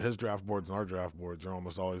they're like, oh, his draft boards and our draft boards are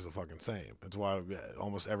almost always the fucking same. That's why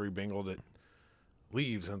almost every Bengal that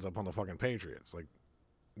leaves ends up on the fucking Patriots. Like,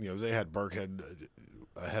 they had Burkhead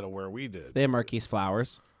ahead of where we did. They had Marquise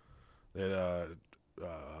Flowers. They had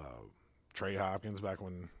Trey Hopkins back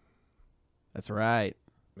when. That's right.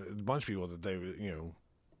 A bunch of people that they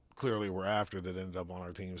clearly were after that ended up on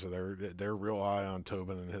our team, so they're real high on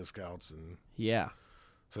Tobin and his scouts, and yeah.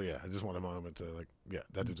 So I just want a moment to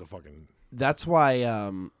that dude's a fucking. That's why.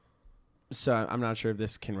 So I'm not sure if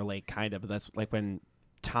this can relate, kind of, but that's like when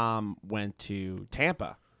Tom went to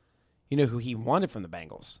Tampa. You know who he wanted from the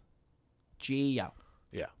Bengals? Gio.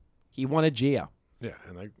 Yeah. He wanted Gio. Yeah,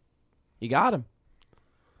 and he got him.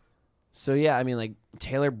 So, yeah, I mean, like,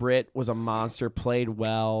 Taylor-Britt was a monster, played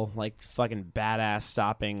well, like, fucking badass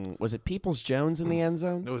stopping. Was it Peoples-Jones in the end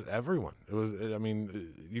zone? It was everyone. It was, I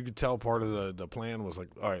mean, you could tell part of the plan was like,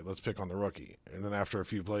 all right, let's pick on the rookie. And then after a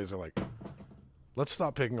few plays, they're like, let's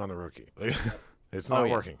stop picking on the rookie. Like, it's not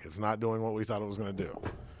working. It's not doing what we thought it was going to do.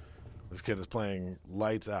 This kid is playing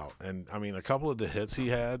lights out. And, I mean, a couple of the hits he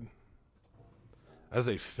had, as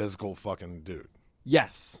a physical fucking dude.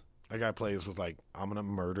 Yes. That guy plays with, like, I'm going to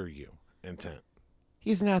murder you intent.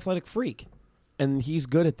 He's an athletic freak, and he's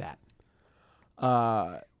good at that.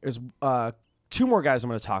 There's 2 more guys I'm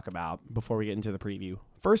going to talk about before we get into the preview.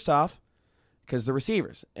 First off, because the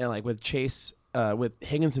receivers, and like with Chase, with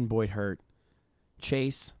Higgins and Boyd hurt,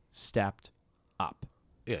 Chase stepped up.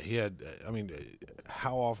 Yeah, he had, I mean,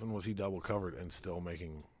 how often was he double covered and still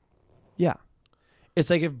making? Yeah.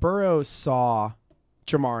 It's like if Burrow saw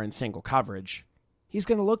Jamar in single coverage, he's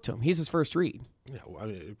going to look to him. He's his first read. Yeah, I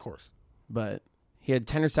mean, of course. But he had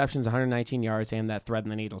 10 receptions, 119 yards, and that thread in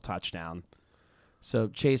the needle touchdown. So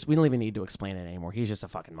Chase, we don't even need to explain it anymore. He's just a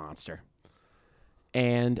fucking monster.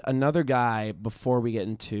 And another guy, before we get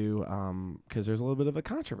into, because there's a little bit of a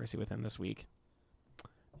controversy with him this week,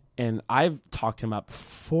 and I've talked him up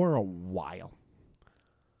for a while.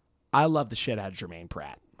 I love the shit out of Jermaine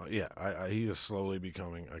Pratt. Yeah, he is slowly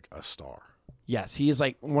becoming like a star. Yes, he is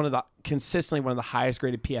like consistently one of the highest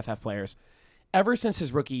graded PFF players. Ever since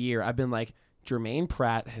his rookie year, I've been like, Jermaine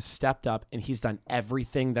Pratt has stepped up and he's done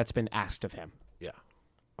everything that's been asked of him. Yeah.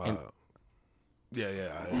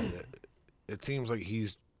 It seems like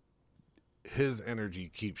his energy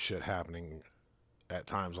keeps shit happening at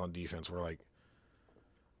times on defense where like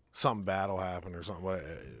something bad will happen or something.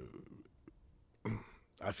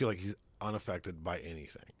 I feel like he's unaffected by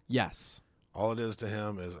anything. Yes. All it is to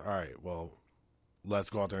him is, all right, well, let's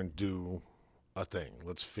go out there and do a thing.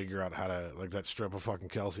 Let's figure out how to, like that strip of fucking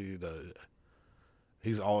Kelsey,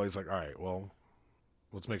 he's always like, all right, well,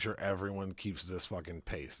 let's make sure everyone keeps this fucking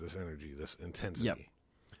pace, this energy, this intensity. Yep.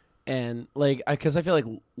 And like, because I feel like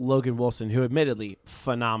Logan Wilson, who admittedly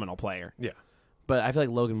phenomenal player. Yeah. But I feel like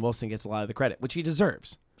Logan Wilson gets a lot of the credit, which he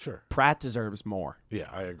deserves. Sure. Pratt deserves more. Yeah,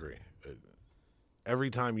 I agree. Every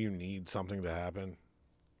time you need something to happen,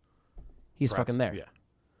 He's Pratt's- fucking there. Yeah.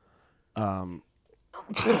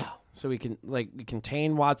 So we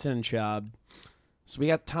contain Watson and Chubb. So we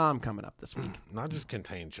got Tom coming up this week. Not just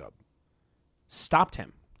contain Chubb. Stopped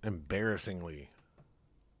him. Embarrassingly.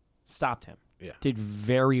 Stopped him. Yeah. Did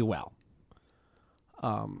very well.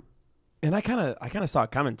 And I kind of saw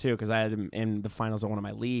it coming too because I had him in the finals of one of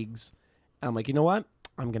my leagues. And I'm like, you know what?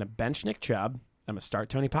 I'm gonna bench Nick Chubb. I'm gonna start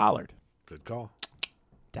Tony Pollard. Good call.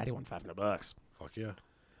 Daddy won $500. Fuck yeah.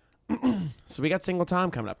 So we got Single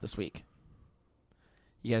Tom coming up this week.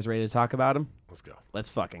 You guys ready to talk about him? Let's go. Let's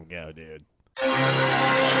fucking go, dude.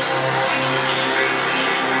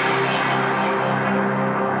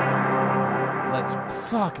 Let's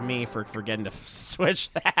fuck me for forgetting to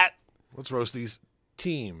switch that. Let's roast these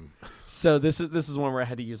team So this is one where I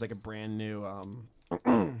had to use like a brand new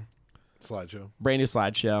slideshow.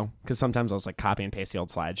 Because sometimes I'll just like copy and paste the old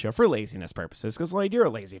slideshow for laziness purposes. Because Lloyd, you're a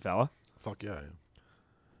lazy fella. Fuck yeah. I am.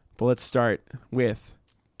 But let's start with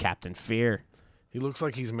Captain Fear. He looks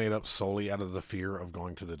like he's made up solely out of the fear of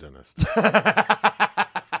going to the dentist.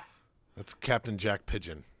 That's Captain Jack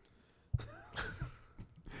Pigeon.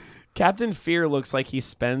 Captain Fear looks like he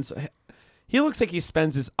spends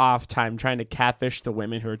his off time trying to catfish the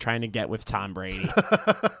women who are trying to get with Tom Brady.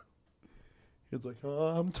 He's like, oh,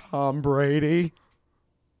 I'm Tom Brady.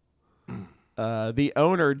 The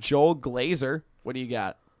owner, Joel Glazer. What do you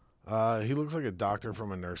got? He looks like a doctor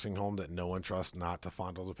from a nursing home that no one trusts not to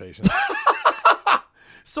fondle the patient.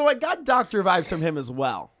 So I got doctor vibes from him as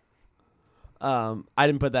well. I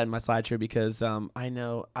didn't put that in my slideshow because I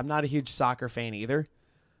know I'm not a huge soccer fan either,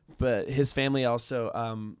 but his family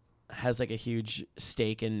also has like a huge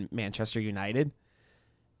stake in Manchester United.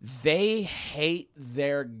 They hate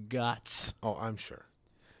their guts. Oh, I'm sure.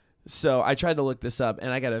 So I tried to look this up,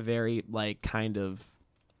 and I got a very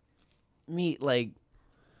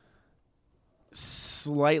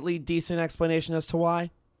slightly decent explanation as to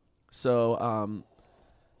why. So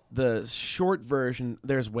the short version,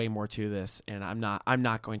 there's way more to this, and I'm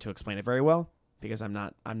not going to explain it very well because I'm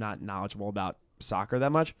not knowledgeable about soccer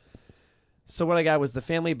that much. So what I got was the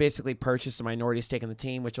family basically purchased a minority stake in the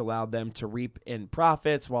team, which allowed them to reap in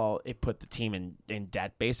profits while it put the team in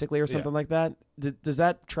debt, basically, or something like that. Does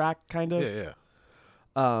that track kind of? Yeah.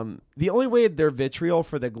 The only way their vitriol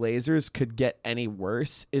for the Glazers could get any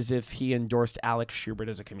worse is if he endorsed Alex Schubert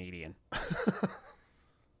as a comedian.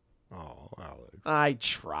 Oh, Alex. I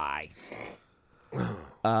try.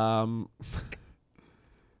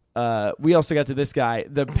 We also got to this guy,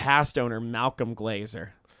 the past owner, Malcolm Glazer.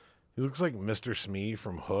 He looks like Mr. Smee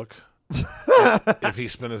from Hook. If he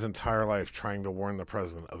spent his entire life trying to warn the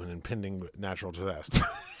president of an impending natural disaster.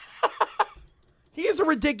 He is a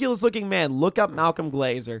ridiculous-looking man. Look up Malcolm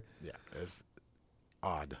Glazer. Yeah, it's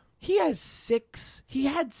odd. He had 6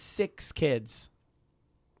 kids.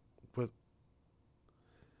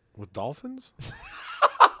 With dolphins?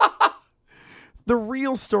 The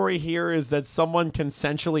real story here is that someone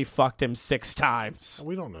consensually fucked him 6 times.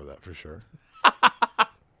 We don't know that for sure.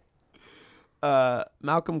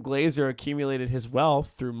 Malcolm Glazer accumulated his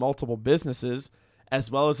wealth through multiple businesses,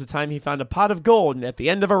 as well as the time he found a pot of gold at the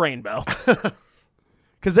end of a rainbow.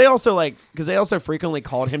 Because they also frequently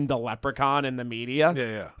called him the leprechaun in the media.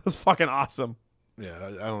 Yeah. It was fucking awesome. Yeah,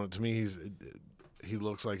 I don't know. To me, he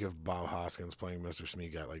looks like if Bob Hoskins playing Mr. Smee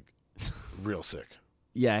got like real sick.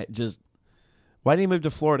 Yeah, why did he move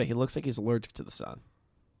to Florida? He looks like he's allergic to the sun.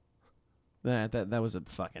 That was a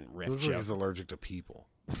fucking riff Looks joke. like he's allergic to people.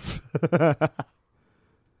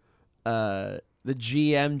 The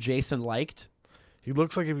GM, Jason Liked. He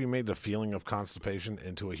looks like if you made the feeling of constipation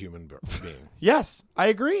into a human being. Yes, I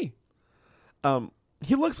agree.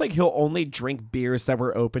 He looks like he'll only drink beers that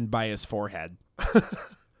were opened by his forehead.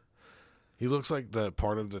 He looks like the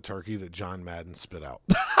part of the turkey that John Madden spit out.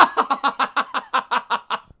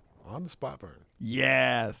 On the spot burn.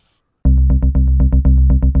 Yes.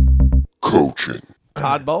 Coaching.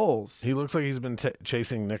 Todd Bowles. He looks like he's been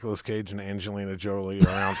chasing Nicolas Cage and Angelina Jolie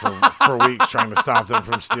around for weeks trying to stop them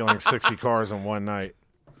from stealing 60 cars in one night.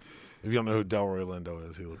 If you don't know who Delroy Lindo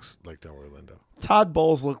is, he looks like Delroy Lindo. Todd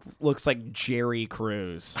Bowles looks like Jerry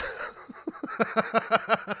Cruz.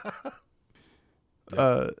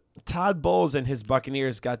 Todd Bowles and his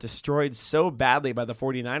Buccaneers got destroyed so badly by the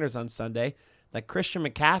 49ers on Sunday that Christian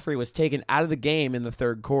McCaffrey was taken out of the game in the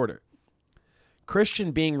third quarter.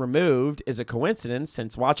 Christian being removed is a coincidence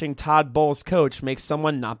since watching Todd Bowles coach makes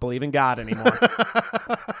someone not believe in God anymore.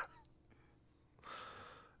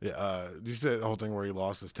 Yeah, did you see that whole thing where he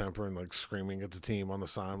lost his temper and like screaming at the team on the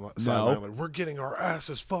sideline? No. Like, we're getting our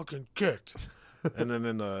asses fucking kicked. And then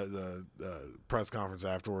in the press conference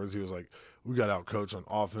afterwards, he was like, "We got out-coached on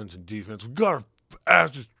offense and defense. We got our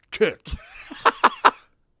asses kicked."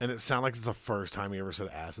 And it sounded like it's the first time he ever said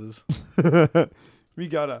asses. We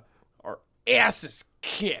got our asses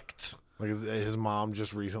kicked. Like his mom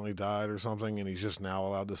just recently died or something, and he's just now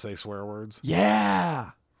allowed to say swear words.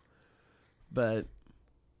 Yeah. But,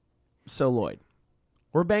 so Lloyd,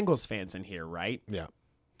 we're Bengals fans in here, right? Yeah.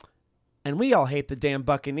 And we all hate the damn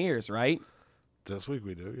Buccaneers, right? This week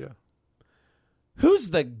we do, yeah.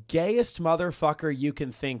 Who's the gayest motherfucker you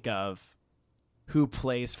can think of who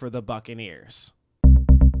plays for the Buccaneers?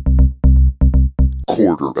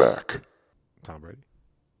 Quarterback. Tom Brady.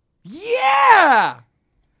 Yeah!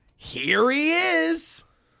 Here he is.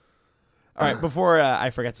 All right, before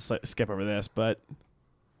I forgot to skip over this, but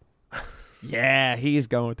yeah, he's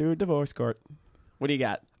going through a divorce court. What do you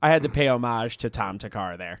got? I had to pay homage to Tom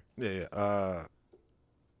Takar there. Yeah.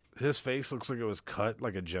 His face looks like it was cut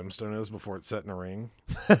like a gemstone is before it's set in a ring.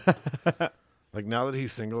 Like now that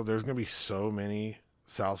he's single, there's going to be so many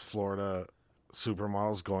South Florida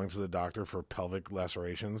supermodels going to the doctor for pelvic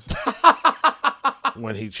lacerations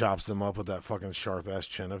when he chops them up with that fucking sharp-ass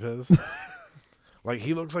chin of his. Like,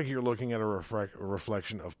 he looks like you're looking at a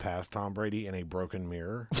reflection of past Tom Brady in a broken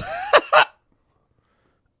mirror.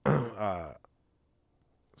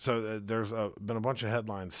 So there's been a bunch of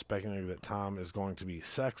headlines speculating that Tom is going to be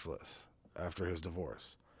sexless after his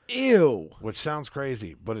divorce. Ew. Which sounds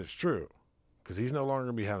crazy, but it's true. Because he's no longer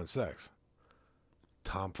going to be having sex.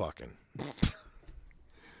 Tom fucking.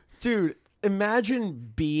 Dude,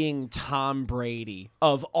 imagine being Tom Brady,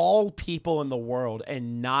 of all people in the world,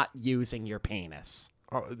 and not using your penis.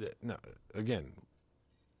 Oh, no. Again,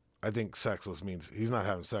 I think sexless means he's not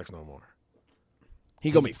having sex no more. He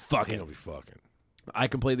gonna be fucking. He gonna be fucking. I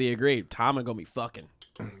completely agree. Tom ain't gonna be fucking.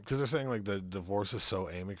 Because they're saying, like, the divorce is so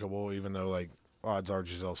amicable, even though, like, odds are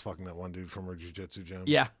Giselle's fucking that one dude from her jiu-jitsu gym.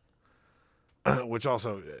 Yeah. Which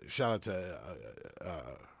also, shout out to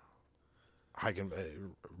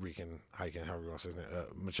Rican, however you want to say his name,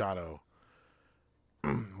 Machado.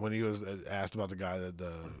 When he was asked about the guy that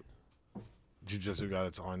the jiu-jitsu guy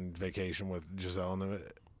that's on vacation with Giselle, and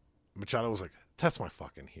Machado was like, "That's my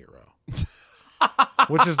fucking hero."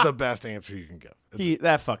 Which is the best answer you can give.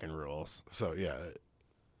 That fucking rules. So, yeah.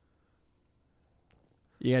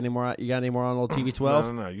 You got any more? You got any more on old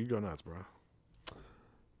TV12? No. You go nuts, bro.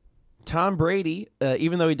 Tom Brady,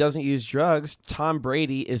 even though he doesn't use drugs, Tom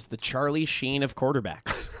Brady is the Charlie Sheen of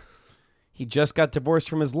quarterbacks. He just got divorced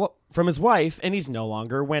from his wife, and he's no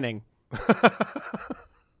longer winning. I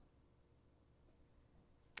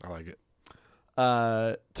like it.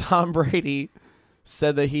 Tom Brady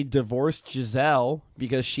said that he divorced Giselle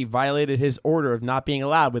because she violated his order of not being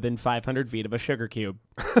allowed within 500 feet of a sugar cube.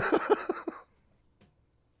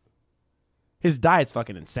 His diet's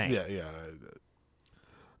fucking insane. Yeah.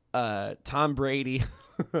 Tom Brady,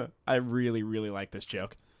 I really, really like this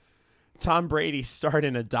joke. Tom Brady starred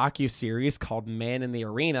in a docuseries called Man in the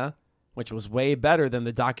Arena, which was way better than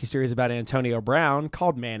the docuseries about Antonio Brown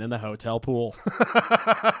called Man in the Hotel Pool.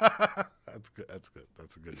 That's good.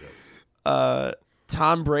 That's a good joke.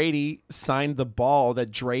 Tom Brady signed the ball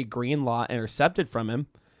that Dre Greenlaw intercepted from him.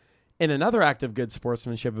 In another act of good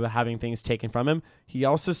sportsmanship about having things taken from him, he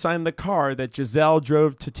also signed the car that Giselle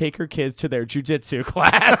drove to take her kids to their jiu-jitsu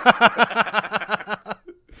class.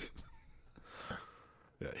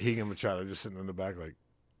 Yeah, he and Machado just sitting in the back like,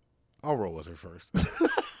 I'll roll with her first.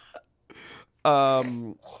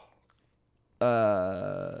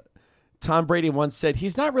 Tom Brady once said,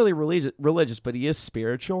 he's not really religious, but he is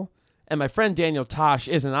spiritual. And my friend Daniel Tosh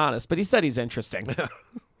isn't honest, but he said he's interesting.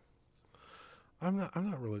 I'm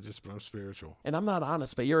not religious, but I'm spiritual. And I'm not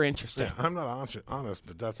honest, but you're interesting. Yeah, I'm not honest,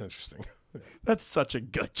 but that's interesting. That's such a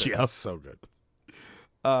good joke. That's so good.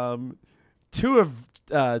 Two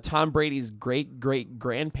of Tom Brady's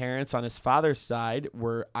great-great-grandparents on his father's side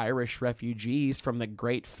were Irish refugees from the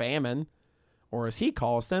Great Famine, or as he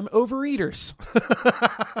calls them, overeaters.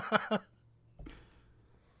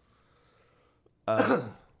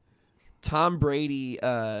 Tom Brady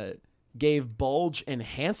gave bulge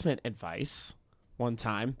enhancement advice one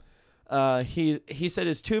time. He said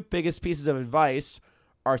his two biggest pieces of advice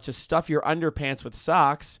are to stuff your underpants with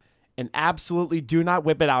socks and absolutely do not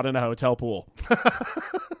whip it out in a hotel pool.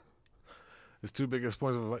 His two biggest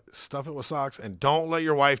points of advice: stuff it with socks and don't let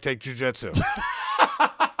your wife take jiu-jitsu.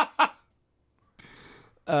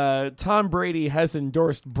 Tom Brady has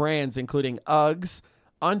endorsed brands including Uggs,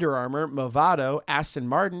 Under Armour, Movado, Aston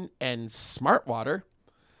Martin, and Smartwater.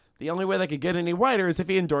 The only way they could get any whiter is if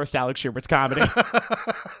he endorsed Alex Schubert's comedy.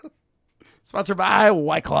 Sponsored by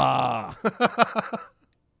White Claw.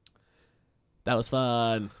 That was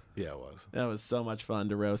fun. Yeah, it was. That was so much fun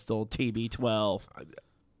to roast old TB12.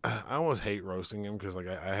 I almost hate roasting him because like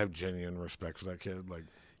I have genuine respect for that kid. Like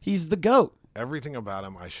He's the GOAT. everything about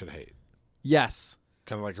him I should hate. Yes.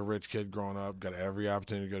 Kind of like a rich kid growing up, got every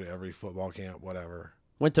opportunity to go to every football camp, whatever.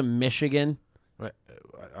 Went to Michigan. I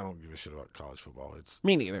don't give a shit about college football.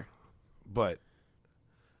 Me neither. But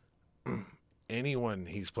anyone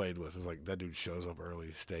he's played with is like, that dude shows up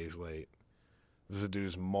early, stays late. This is a dude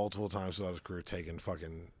who's multiple times throughout his career taking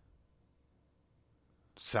fucking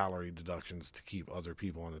salary deductions to keep other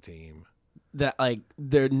people on the team. That like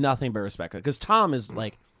they're nothing but respect because Tom is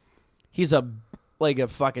like he's a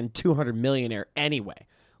fucking 200 millionaire anyway.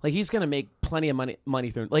 Like he's gonna make plenty of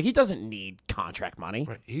money through. Like he doesn't need contract money.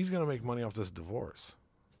 Right. He's gonna make money off this divorce.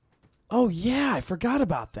 Oh yeah, I forgot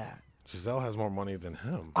about that. Giselle has more money than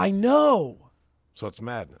him, I know. so it's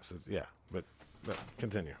madness. But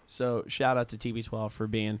continue. So shout out to TB12 for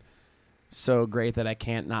being so great that I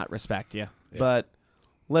can't not respect you. Yeah. But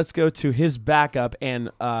let's go to his backup and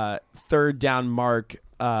third down mark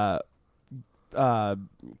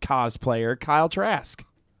cosplayer, Kyle Trask.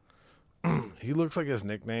 He looks like his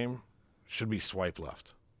nickname should be Swipe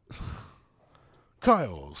Left.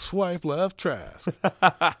 Kyle, Swipe Left Trask.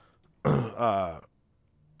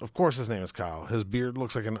 Of course his name is Kyle. His beard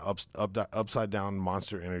looks like an upside down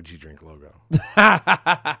Monster Energy drink logo.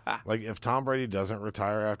 Like if Tom Brady doesn't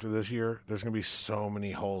retire after this year, there's going to be so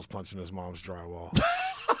many holes punched in his mom's drywall.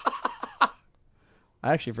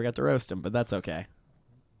 I actually forgot to roast him, but that's okay.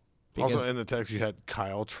 Because Also in the text you had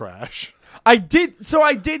Kyle Trash. I did. So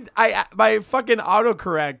I did. My fucking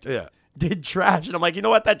autocorrect did trash, and I'm like, you know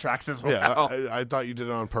what? That tracks as well. Yeah, I thought you did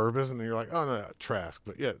it on purpose, and then you're like, oh no, Trask.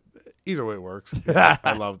 But yeah, either way it works. Yeah,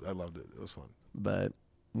 I loved it. It was fun. But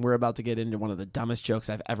we're about to get into one of the dumbest jokes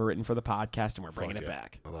I've ever written for the podcast, and we're bringing it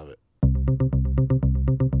back. I love it.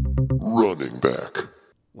 Running back.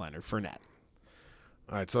 Leonard Fournette.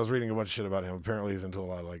 All right, so I was reading a bunch of shit about him. Apparently he's into a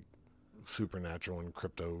lot of like supernatural and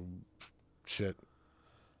crypto shit.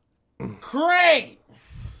 Great.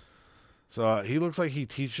 So he looks like he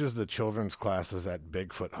teaches the children's classes at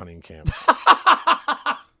Bigfoot hunting camp.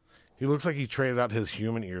 He looks like he traded out his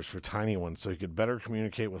human ears for tiny ones so he could better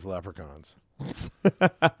communicate with leprechauns.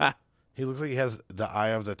 He looks like he has the eye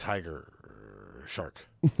of the tiger shark.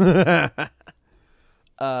 Leonard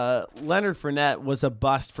Fournette was a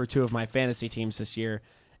bust for two of my fantasy teams this year,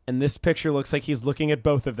 and this picture looks like he's looking at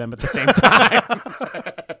both of them at the same time.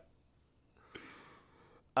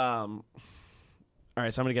 All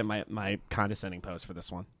right, so I'm going to get my condescending post for this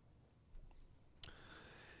one.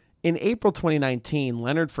 In April 2019,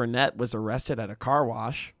 Leonard Fournette was arrested at a car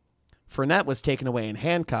wash. Fournette was taken away in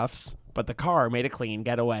handcuffs, but the car made a clean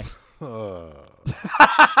getaway.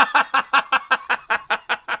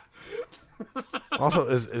 Also,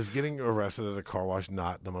 is getting arrested at a car wash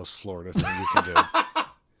not the most Florida thing you can do?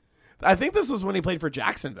 I think this was when he played for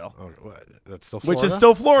Jacksonville. Okay, well, that's still Florida? Which is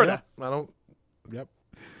still Florida. Yeah, I don't... Yep.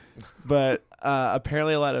 But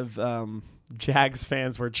apparently a lot of Jags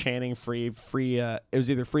fans were chanting free. It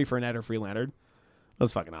was either free Fournette or free Leonard. That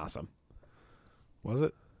was fucking awesome. Was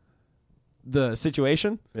it? The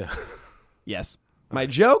situation? Yeah. Yes. My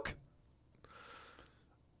joke?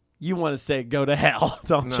 You want to say go to hell,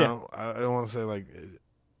 don't you? No, I don't want to say, like,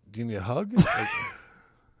 do you need a hug? Like,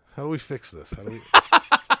 how do we fix this? How do we...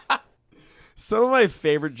 Some of my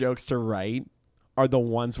favorite jokes to write are the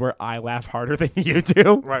ones where I laugh harder than you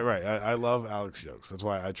do. Right. I love Alex jokes. That's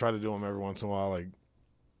why I try to do them every once in a while. Like,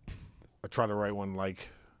 I try to write one like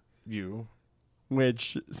you.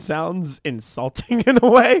 Which sounds insulting in a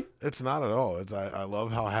way. It's not at all. It's I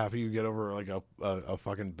love how happy you get over like a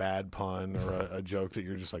fucking bad pun or a joke that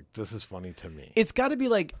you're just like, this is funny to me. It's got to be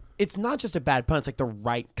like, it's not just a bad pun. It's like the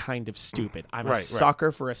right kind of stupid. I'm a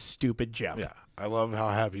sucker for a stupid joke. Yeah, I love how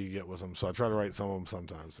happy you get with them. So I try to write some of them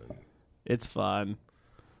sometimes. And it's fun.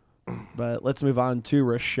 But let's move on to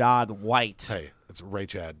Rachaad White. Hey, it's Ray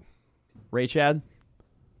Chad. Ray Chad?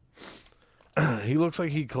 He looks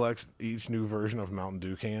like he collects each new version of Mountain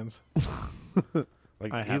Dew cans.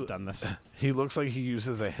 Like I have done this. He looks like he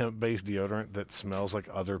uses a hemp-based deodorant that smells like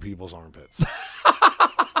other people's armpits.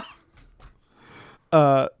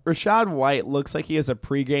 Rachaad White looks like he has a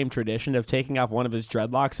pregame tradition of taking off one of his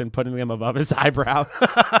dreadlocks and putting them above his eyebrows.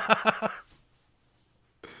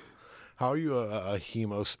 How are you a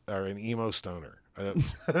hemo or an emo stoner?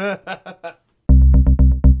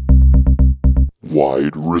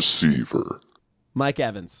 Wide receiver. Mike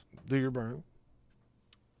Evans. Do your burn.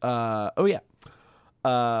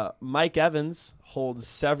 Mike Evans holds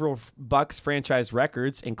several Bucs franchise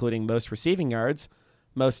records, including most receiving yards,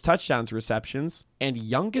 most touchdowns receptions, and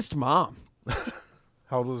youngest mom.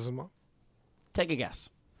 How old is his mom? Take a guess.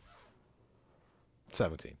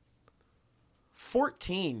 17.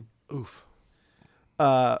 14. Oof.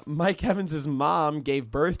 Mike Evans' mom gave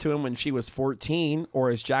birth to him when she was 14, or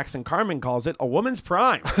as Jackson Carmen calls it, a woman's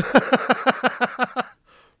prime.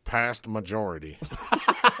 Past majority.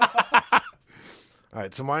 All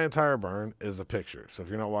right, so my entire burn is a picture. So if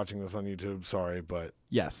you're not watching this on YouTube, sorry, but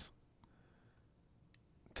Yes.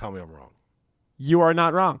 tell me I'm wrong. You are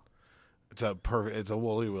not wrong. It's a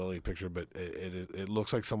Wooly Willy picture, but it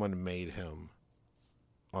looks like someone made him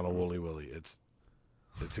on a Wooly Willy. It's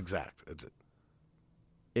exact.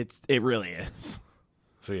 It really is.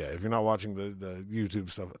 So yeah, if you're not watching the YouTube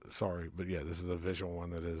stuff, sorry, but yeah, this is a visual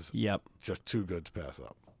one that is Yep. just too good to pass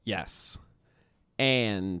up. Yes.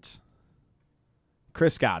 And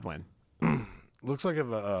Chris Godwin. Looks like if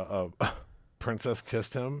a princess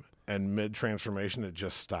kissed him and mid-transformation it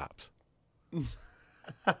just stops.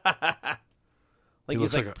 Like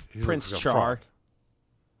he's like Prince Char. Frog.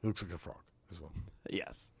 He looks like a frog as well.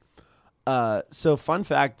 Yes. So fun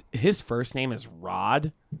fact, his first name is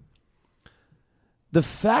Rod. The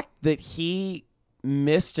fact that he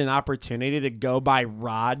missed an opportunity to go by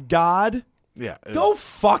Rod God, Yeah. go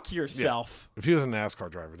fuck yourself. If he was a NASCAR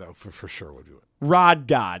driver, that for sure would do it. Rod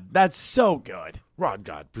God. That's so good. Rod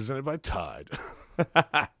God, presented by Tide.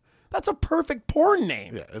 That's a perfect porn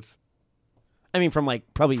name. Yeah, it's I mean, from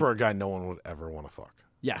like probably. for a guy no one would ever want to fuck.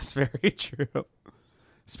 Yes, very true.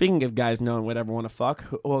 Speaking of guys no one would ever want to fuck,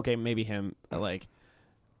 well, okay, maybe him like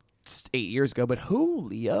 8 years ago, but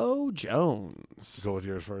Julio Jones. Go with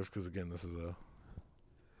yours first, because again, this is a.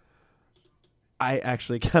 I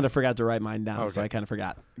actually kind of forgot to write mine down, so Okay. I kind of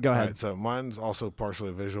forgot. Go All ahead. right, so mine's also partially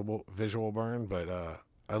a visual burn, but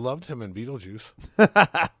I loved him in Beetlejuice.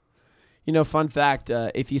 You know, fun fact,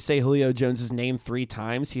 if you say Julio Jones' name 3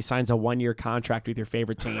 times, he signs a 1-year contract with your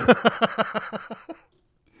favorite team.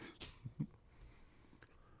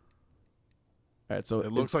 All right, so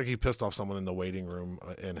It looks like he pissed off someone in the waiting room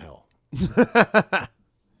in hell.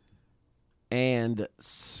 and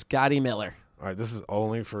Scotty Miller. All right, this is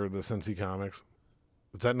only for the Cincy comics.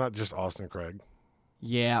 Is that not just Austin Craig?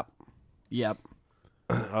 Yep.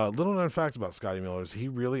 Little known fact about Scotty Miller is he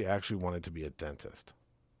really actually wanted to be a dentist.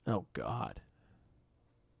 Oh, God.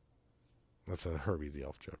 That's a Herbie the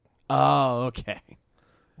Elf joke. Oh, okay.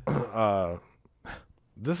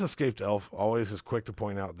 This escaped elf always is quick to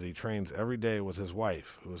point out that he trains every day with his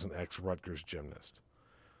wife, who is an ex-Rutgers gymnast.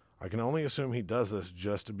 I can only assume he does this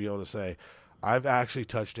just to be able to say, I've actually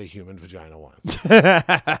touched a human vagina once.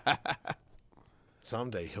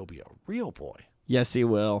 Someday he'll be a real boy. Yes, he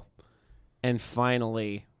will. And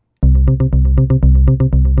finally,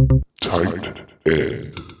 Tight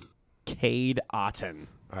end. Cade Otton.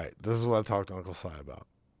 All right, this is what I talked to Uncle Si about.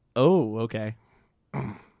 Oh, okay.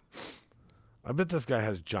 I bet this guy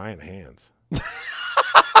has giant hands.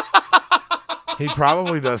 He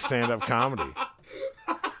probably does stand-up comedy.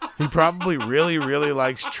 He probably really, really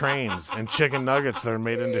likes trains and chicken nuggets that are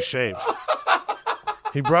made into shapes.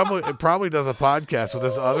 He probably does a podcast with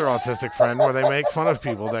his other autistic friend where they make fun of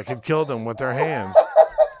people that could kill them with their hands.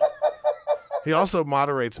 He also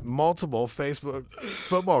moderates multiple Facebook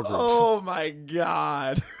football groups. Oh, my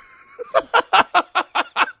God.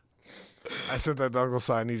 I sent that to Uncle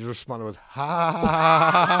Si and he just responded with, ha.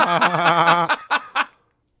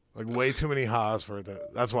 Like way too many ha's for it.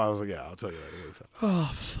 That's why I was like, yeah, I'll tell you that.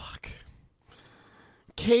 Oh, fuck.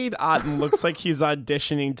 Cade Otton looks like he's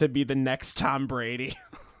auditioning to be the next Tom Brady.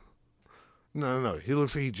 No. He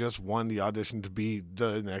looks like he just won the audition to be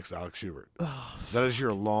the next Alex Schubert. That is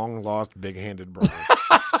your long-lost, big-handed brother.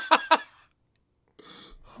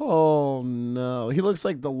 Oh, no. He looks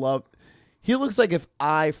like He looks like if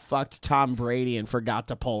I fucked Tom Brady and forgot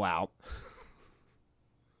to pull out.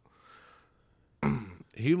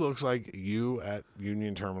 He looks like you at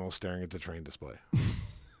Union Terminal staring at the train display.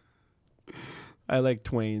 I like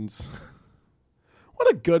Twain's.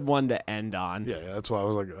 What a good one to end on. Yeah, that's why I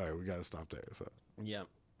was like, all right, we got to stop there. So. Yep.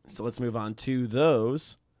 So let's move on to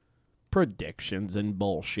those predictions and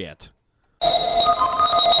bullshit.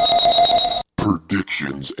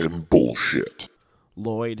 Predictions and bullshit.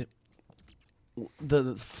 Lloyd,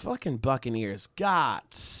 the fucking Buccaneers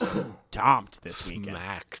got stomped this weekend.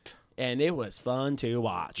 Smacked. And it was fun to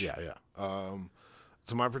watch. Yeah. So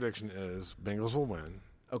my prediction is Bengals will win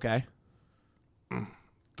Okay.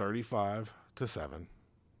 35-7.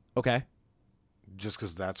 Okay. Just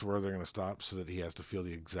because that's where they're going to stop so that he has to feel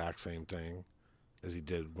the exact same thing as he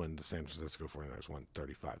did when the San Francisco 49ers won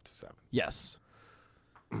 35-7. Yes.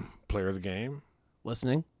 Player of the game,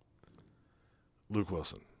 Listening. Luke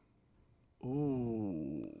Wilson.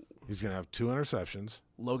 Ooh. He's going to have 2 interceptions.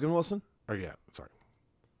 Logan Wilson? Or yeah, sorry.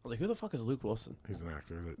 was like, who the fuck is Luke Wilson? He's an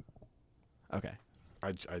actor that Okay.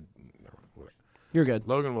 no, whatever. You're good.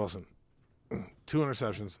 Logan Wilson, 2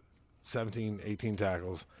 interceptions, 17, 18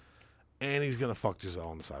 tackles, and he's going to fuck Giselle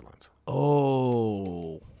on the sidelines.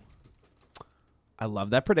 Oh. I love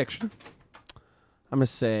that prediction. I'm going to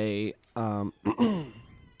say I'm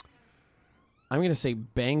going to say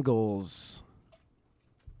Bengals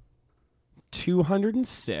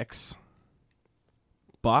 206,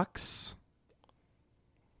 Bucks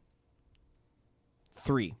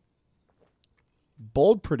 3.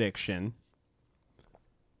 Bold prediction.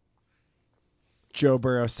 Joe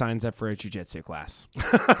Burrow signs up for a jiu-jitsu class.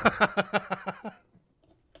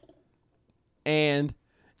 And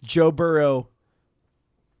Joe Burrow,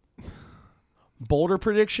 bolder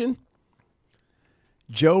prediction,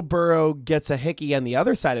 Joe Burrow gets a hickey on the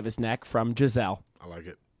other side of his neck from Giselle. I like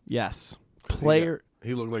it. Yes. Player.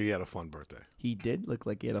 He looked like he had a fun birthday. He did look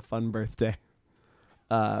like he had a fun birthday.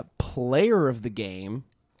 Player of the game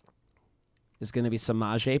is going to be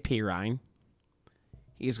Samaje Perine.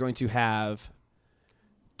 He's going to have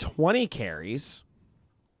 20 carries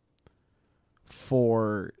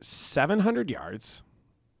for 700 yards,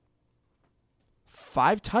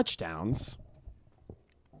 5 touchdowns,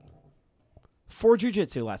 4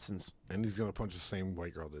 jiu-jitsu lessons. And he's going to punch the same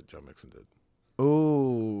white girl that Joe Mixon did.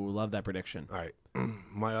 Ooh, love that prediction. All right.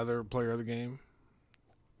 My other player of the game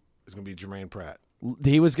is going to be Jermaine Pratt.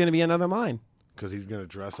 He was going to be another mine. Because he's going to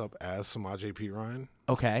dress up as Samaje Perine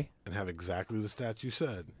Okay. and have exactly the stats you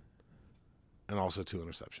said. And also 2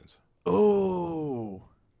 interceptions. Ooh.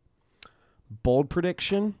 Bold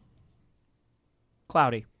prediction.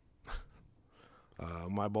 Cloudy.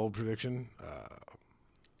 My bold prediction,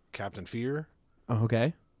 Captain Fear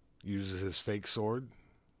Okay. uses his fake sword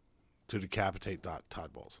to decapitate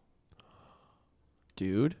Todd Bowles.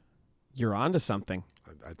 Dude, you're onto something.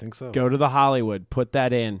 I think so. Go to the Hollywood. Put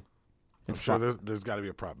that in. I'm sure there's got to be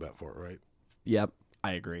a prop bet for it, right? Yep,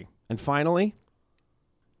 I agree. And finally,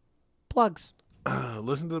 plugs.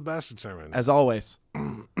 Listen to the Bastard Sermon. As always.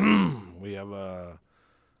 We have a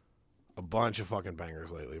bunch of fucking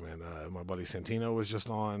bangers lately, man. My buddy Santino was just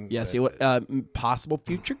on. Yes, he was possible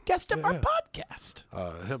future guest of our podcast.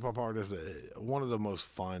 Hip hop artist, one of the most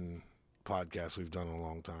fun podcasts we've done in a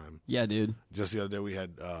long time. Yeah, dude. Just the other day we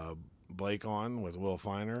had Blake on with Will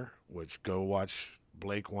Feiner, which go watch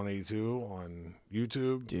Blake 182 on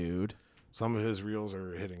YouTube. Dude. Some of his reels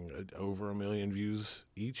are hitting over 1 million views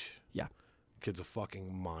each. Yeah. Kid's a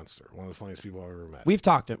fucking monster. One of the funniest people I've ever met. We've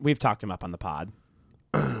talked him up on the pod.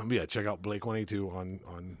 But yeah, check out Blake 182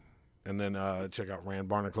 on and then check out Rand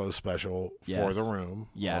Barnaclow's special For the Room.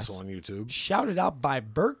 Yes. Also on YouTube. Shouted out by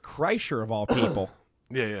Bert Kreischer of all people.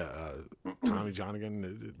 Yeah. Tommy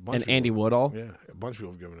Johnigan. And Andy Woodall. Yeah. A bunch of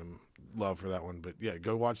people have given him love for that one. But yeah,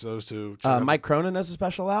 go watch those two. Mike Cronin has a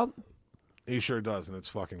special out. He sure does, and it's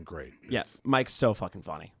fucking great. Yes. Mike's so fucking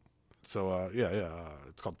funny. So,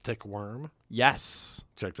 it's called Tick Worm. Yes.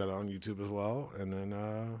 Check that out on YouTube as well. And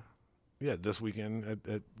then, this weekend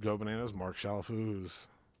at Go Bananas, Mark Shalafou, who's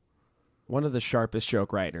one of the sharpest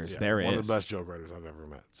joke writers there is. One of the best joke writers I've ever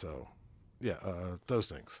met. So, those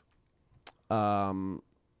things. I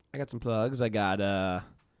got some plugs. I got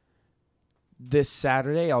this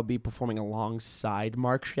Saturday I'll be performing alongside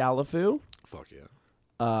Mark Shalafou. Fuck yeah.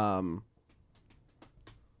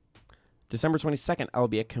 December 22nd, I'll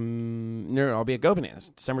be at Go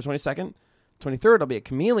Bananas. December 22nd, 23rd, I'll be at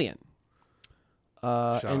Chameleon.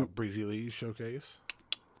 Shout out Breezy Lee's showcase.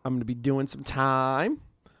 I'm going to be doing some time.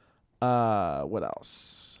 What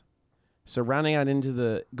else? So rounding out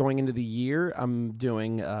going into the year, I'm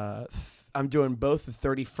doing both the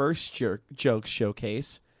 31st Jokes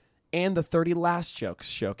Showcase and the 30 Last Jokes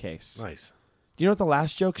Showcase. Nice. Do you know what the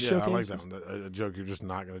Last Jokes Showcase I like that one. A joke you're just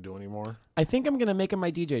not going to do anymore. I think I'm going to make them my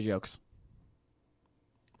DJ jokes.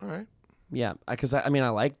 All right. Yeah, because I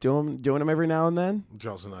like doing them every now and then. But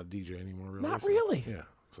you're also not a DJ anymore, really. Not really. Yeah.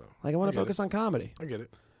 So I want to focus on comedy. I get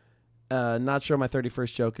it. Not sure my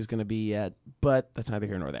 31st joke is going to be yet, but that's neither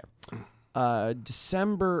here nor there.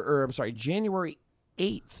 January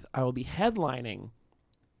 8th, I will be headlining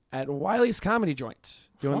at Wiley's Comedy Joint,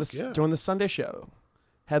 doing the Sunday show.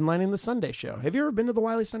 Headlining the Sunday show. Have you ever been to the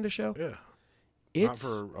Wiley Sunday show? Yeah. It's not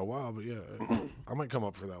for a while, but yeah. I might come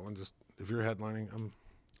up for that one. Just if you're headlining, I'm...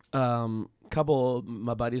 couple of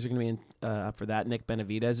my buddies are going to be in up for that. Nick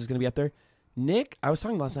Benavidez is going to be up there. Nick, I was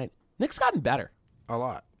talking last night. Nick's gotten better. A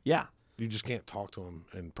lot. Yeah. You just can't talk to him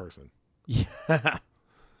in person. Yeah.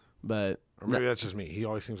 But or maybe that's just me. He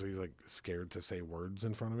always seems like he's like scared to say words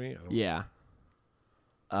in front of me. Yeah.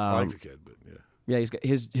 I like the kid, but yeah. Yeah, he's got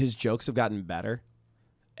his jokes have gotten better,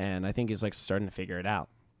 and I think he's like starting to figure it out.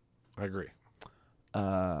 I agree.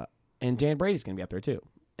 And Dan Brady's going to be up there too.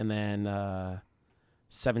 And then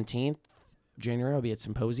 17th January, I'll be at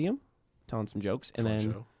Symposium telling some jokes. And Fun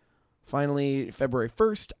then show. finally, February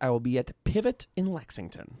 1st, I will be at Pivot in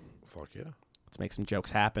Lexington. Fuck yeah. Let's make some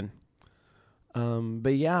jokes happen.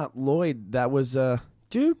 But yeah, Lloyd, that was,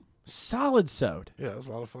 dude, solid sewed. Yeah, it was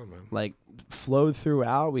a lot of fun, man. Like, flowed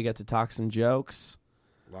throughout. We got to talk some jokes.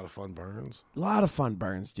 A lot of fun burns. A lot of fun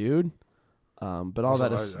burns, dude. But all Also,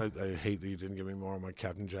 that is... I hate that you didn't give me more on my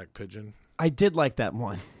Captain Jack pigeon. I did like that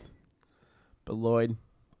one. But Lloyd,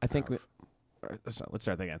 I think... let's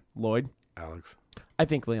start that again. Lloyd, Alex. I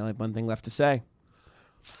think we only have one thing left to say.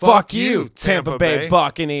 Fuck you, Tampa Bay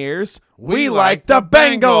Buccaneers. We like the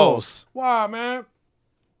Bengals. Why, man?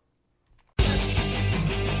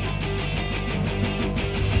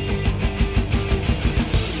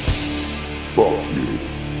 Fuck you.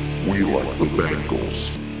 We like the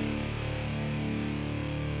Bengals.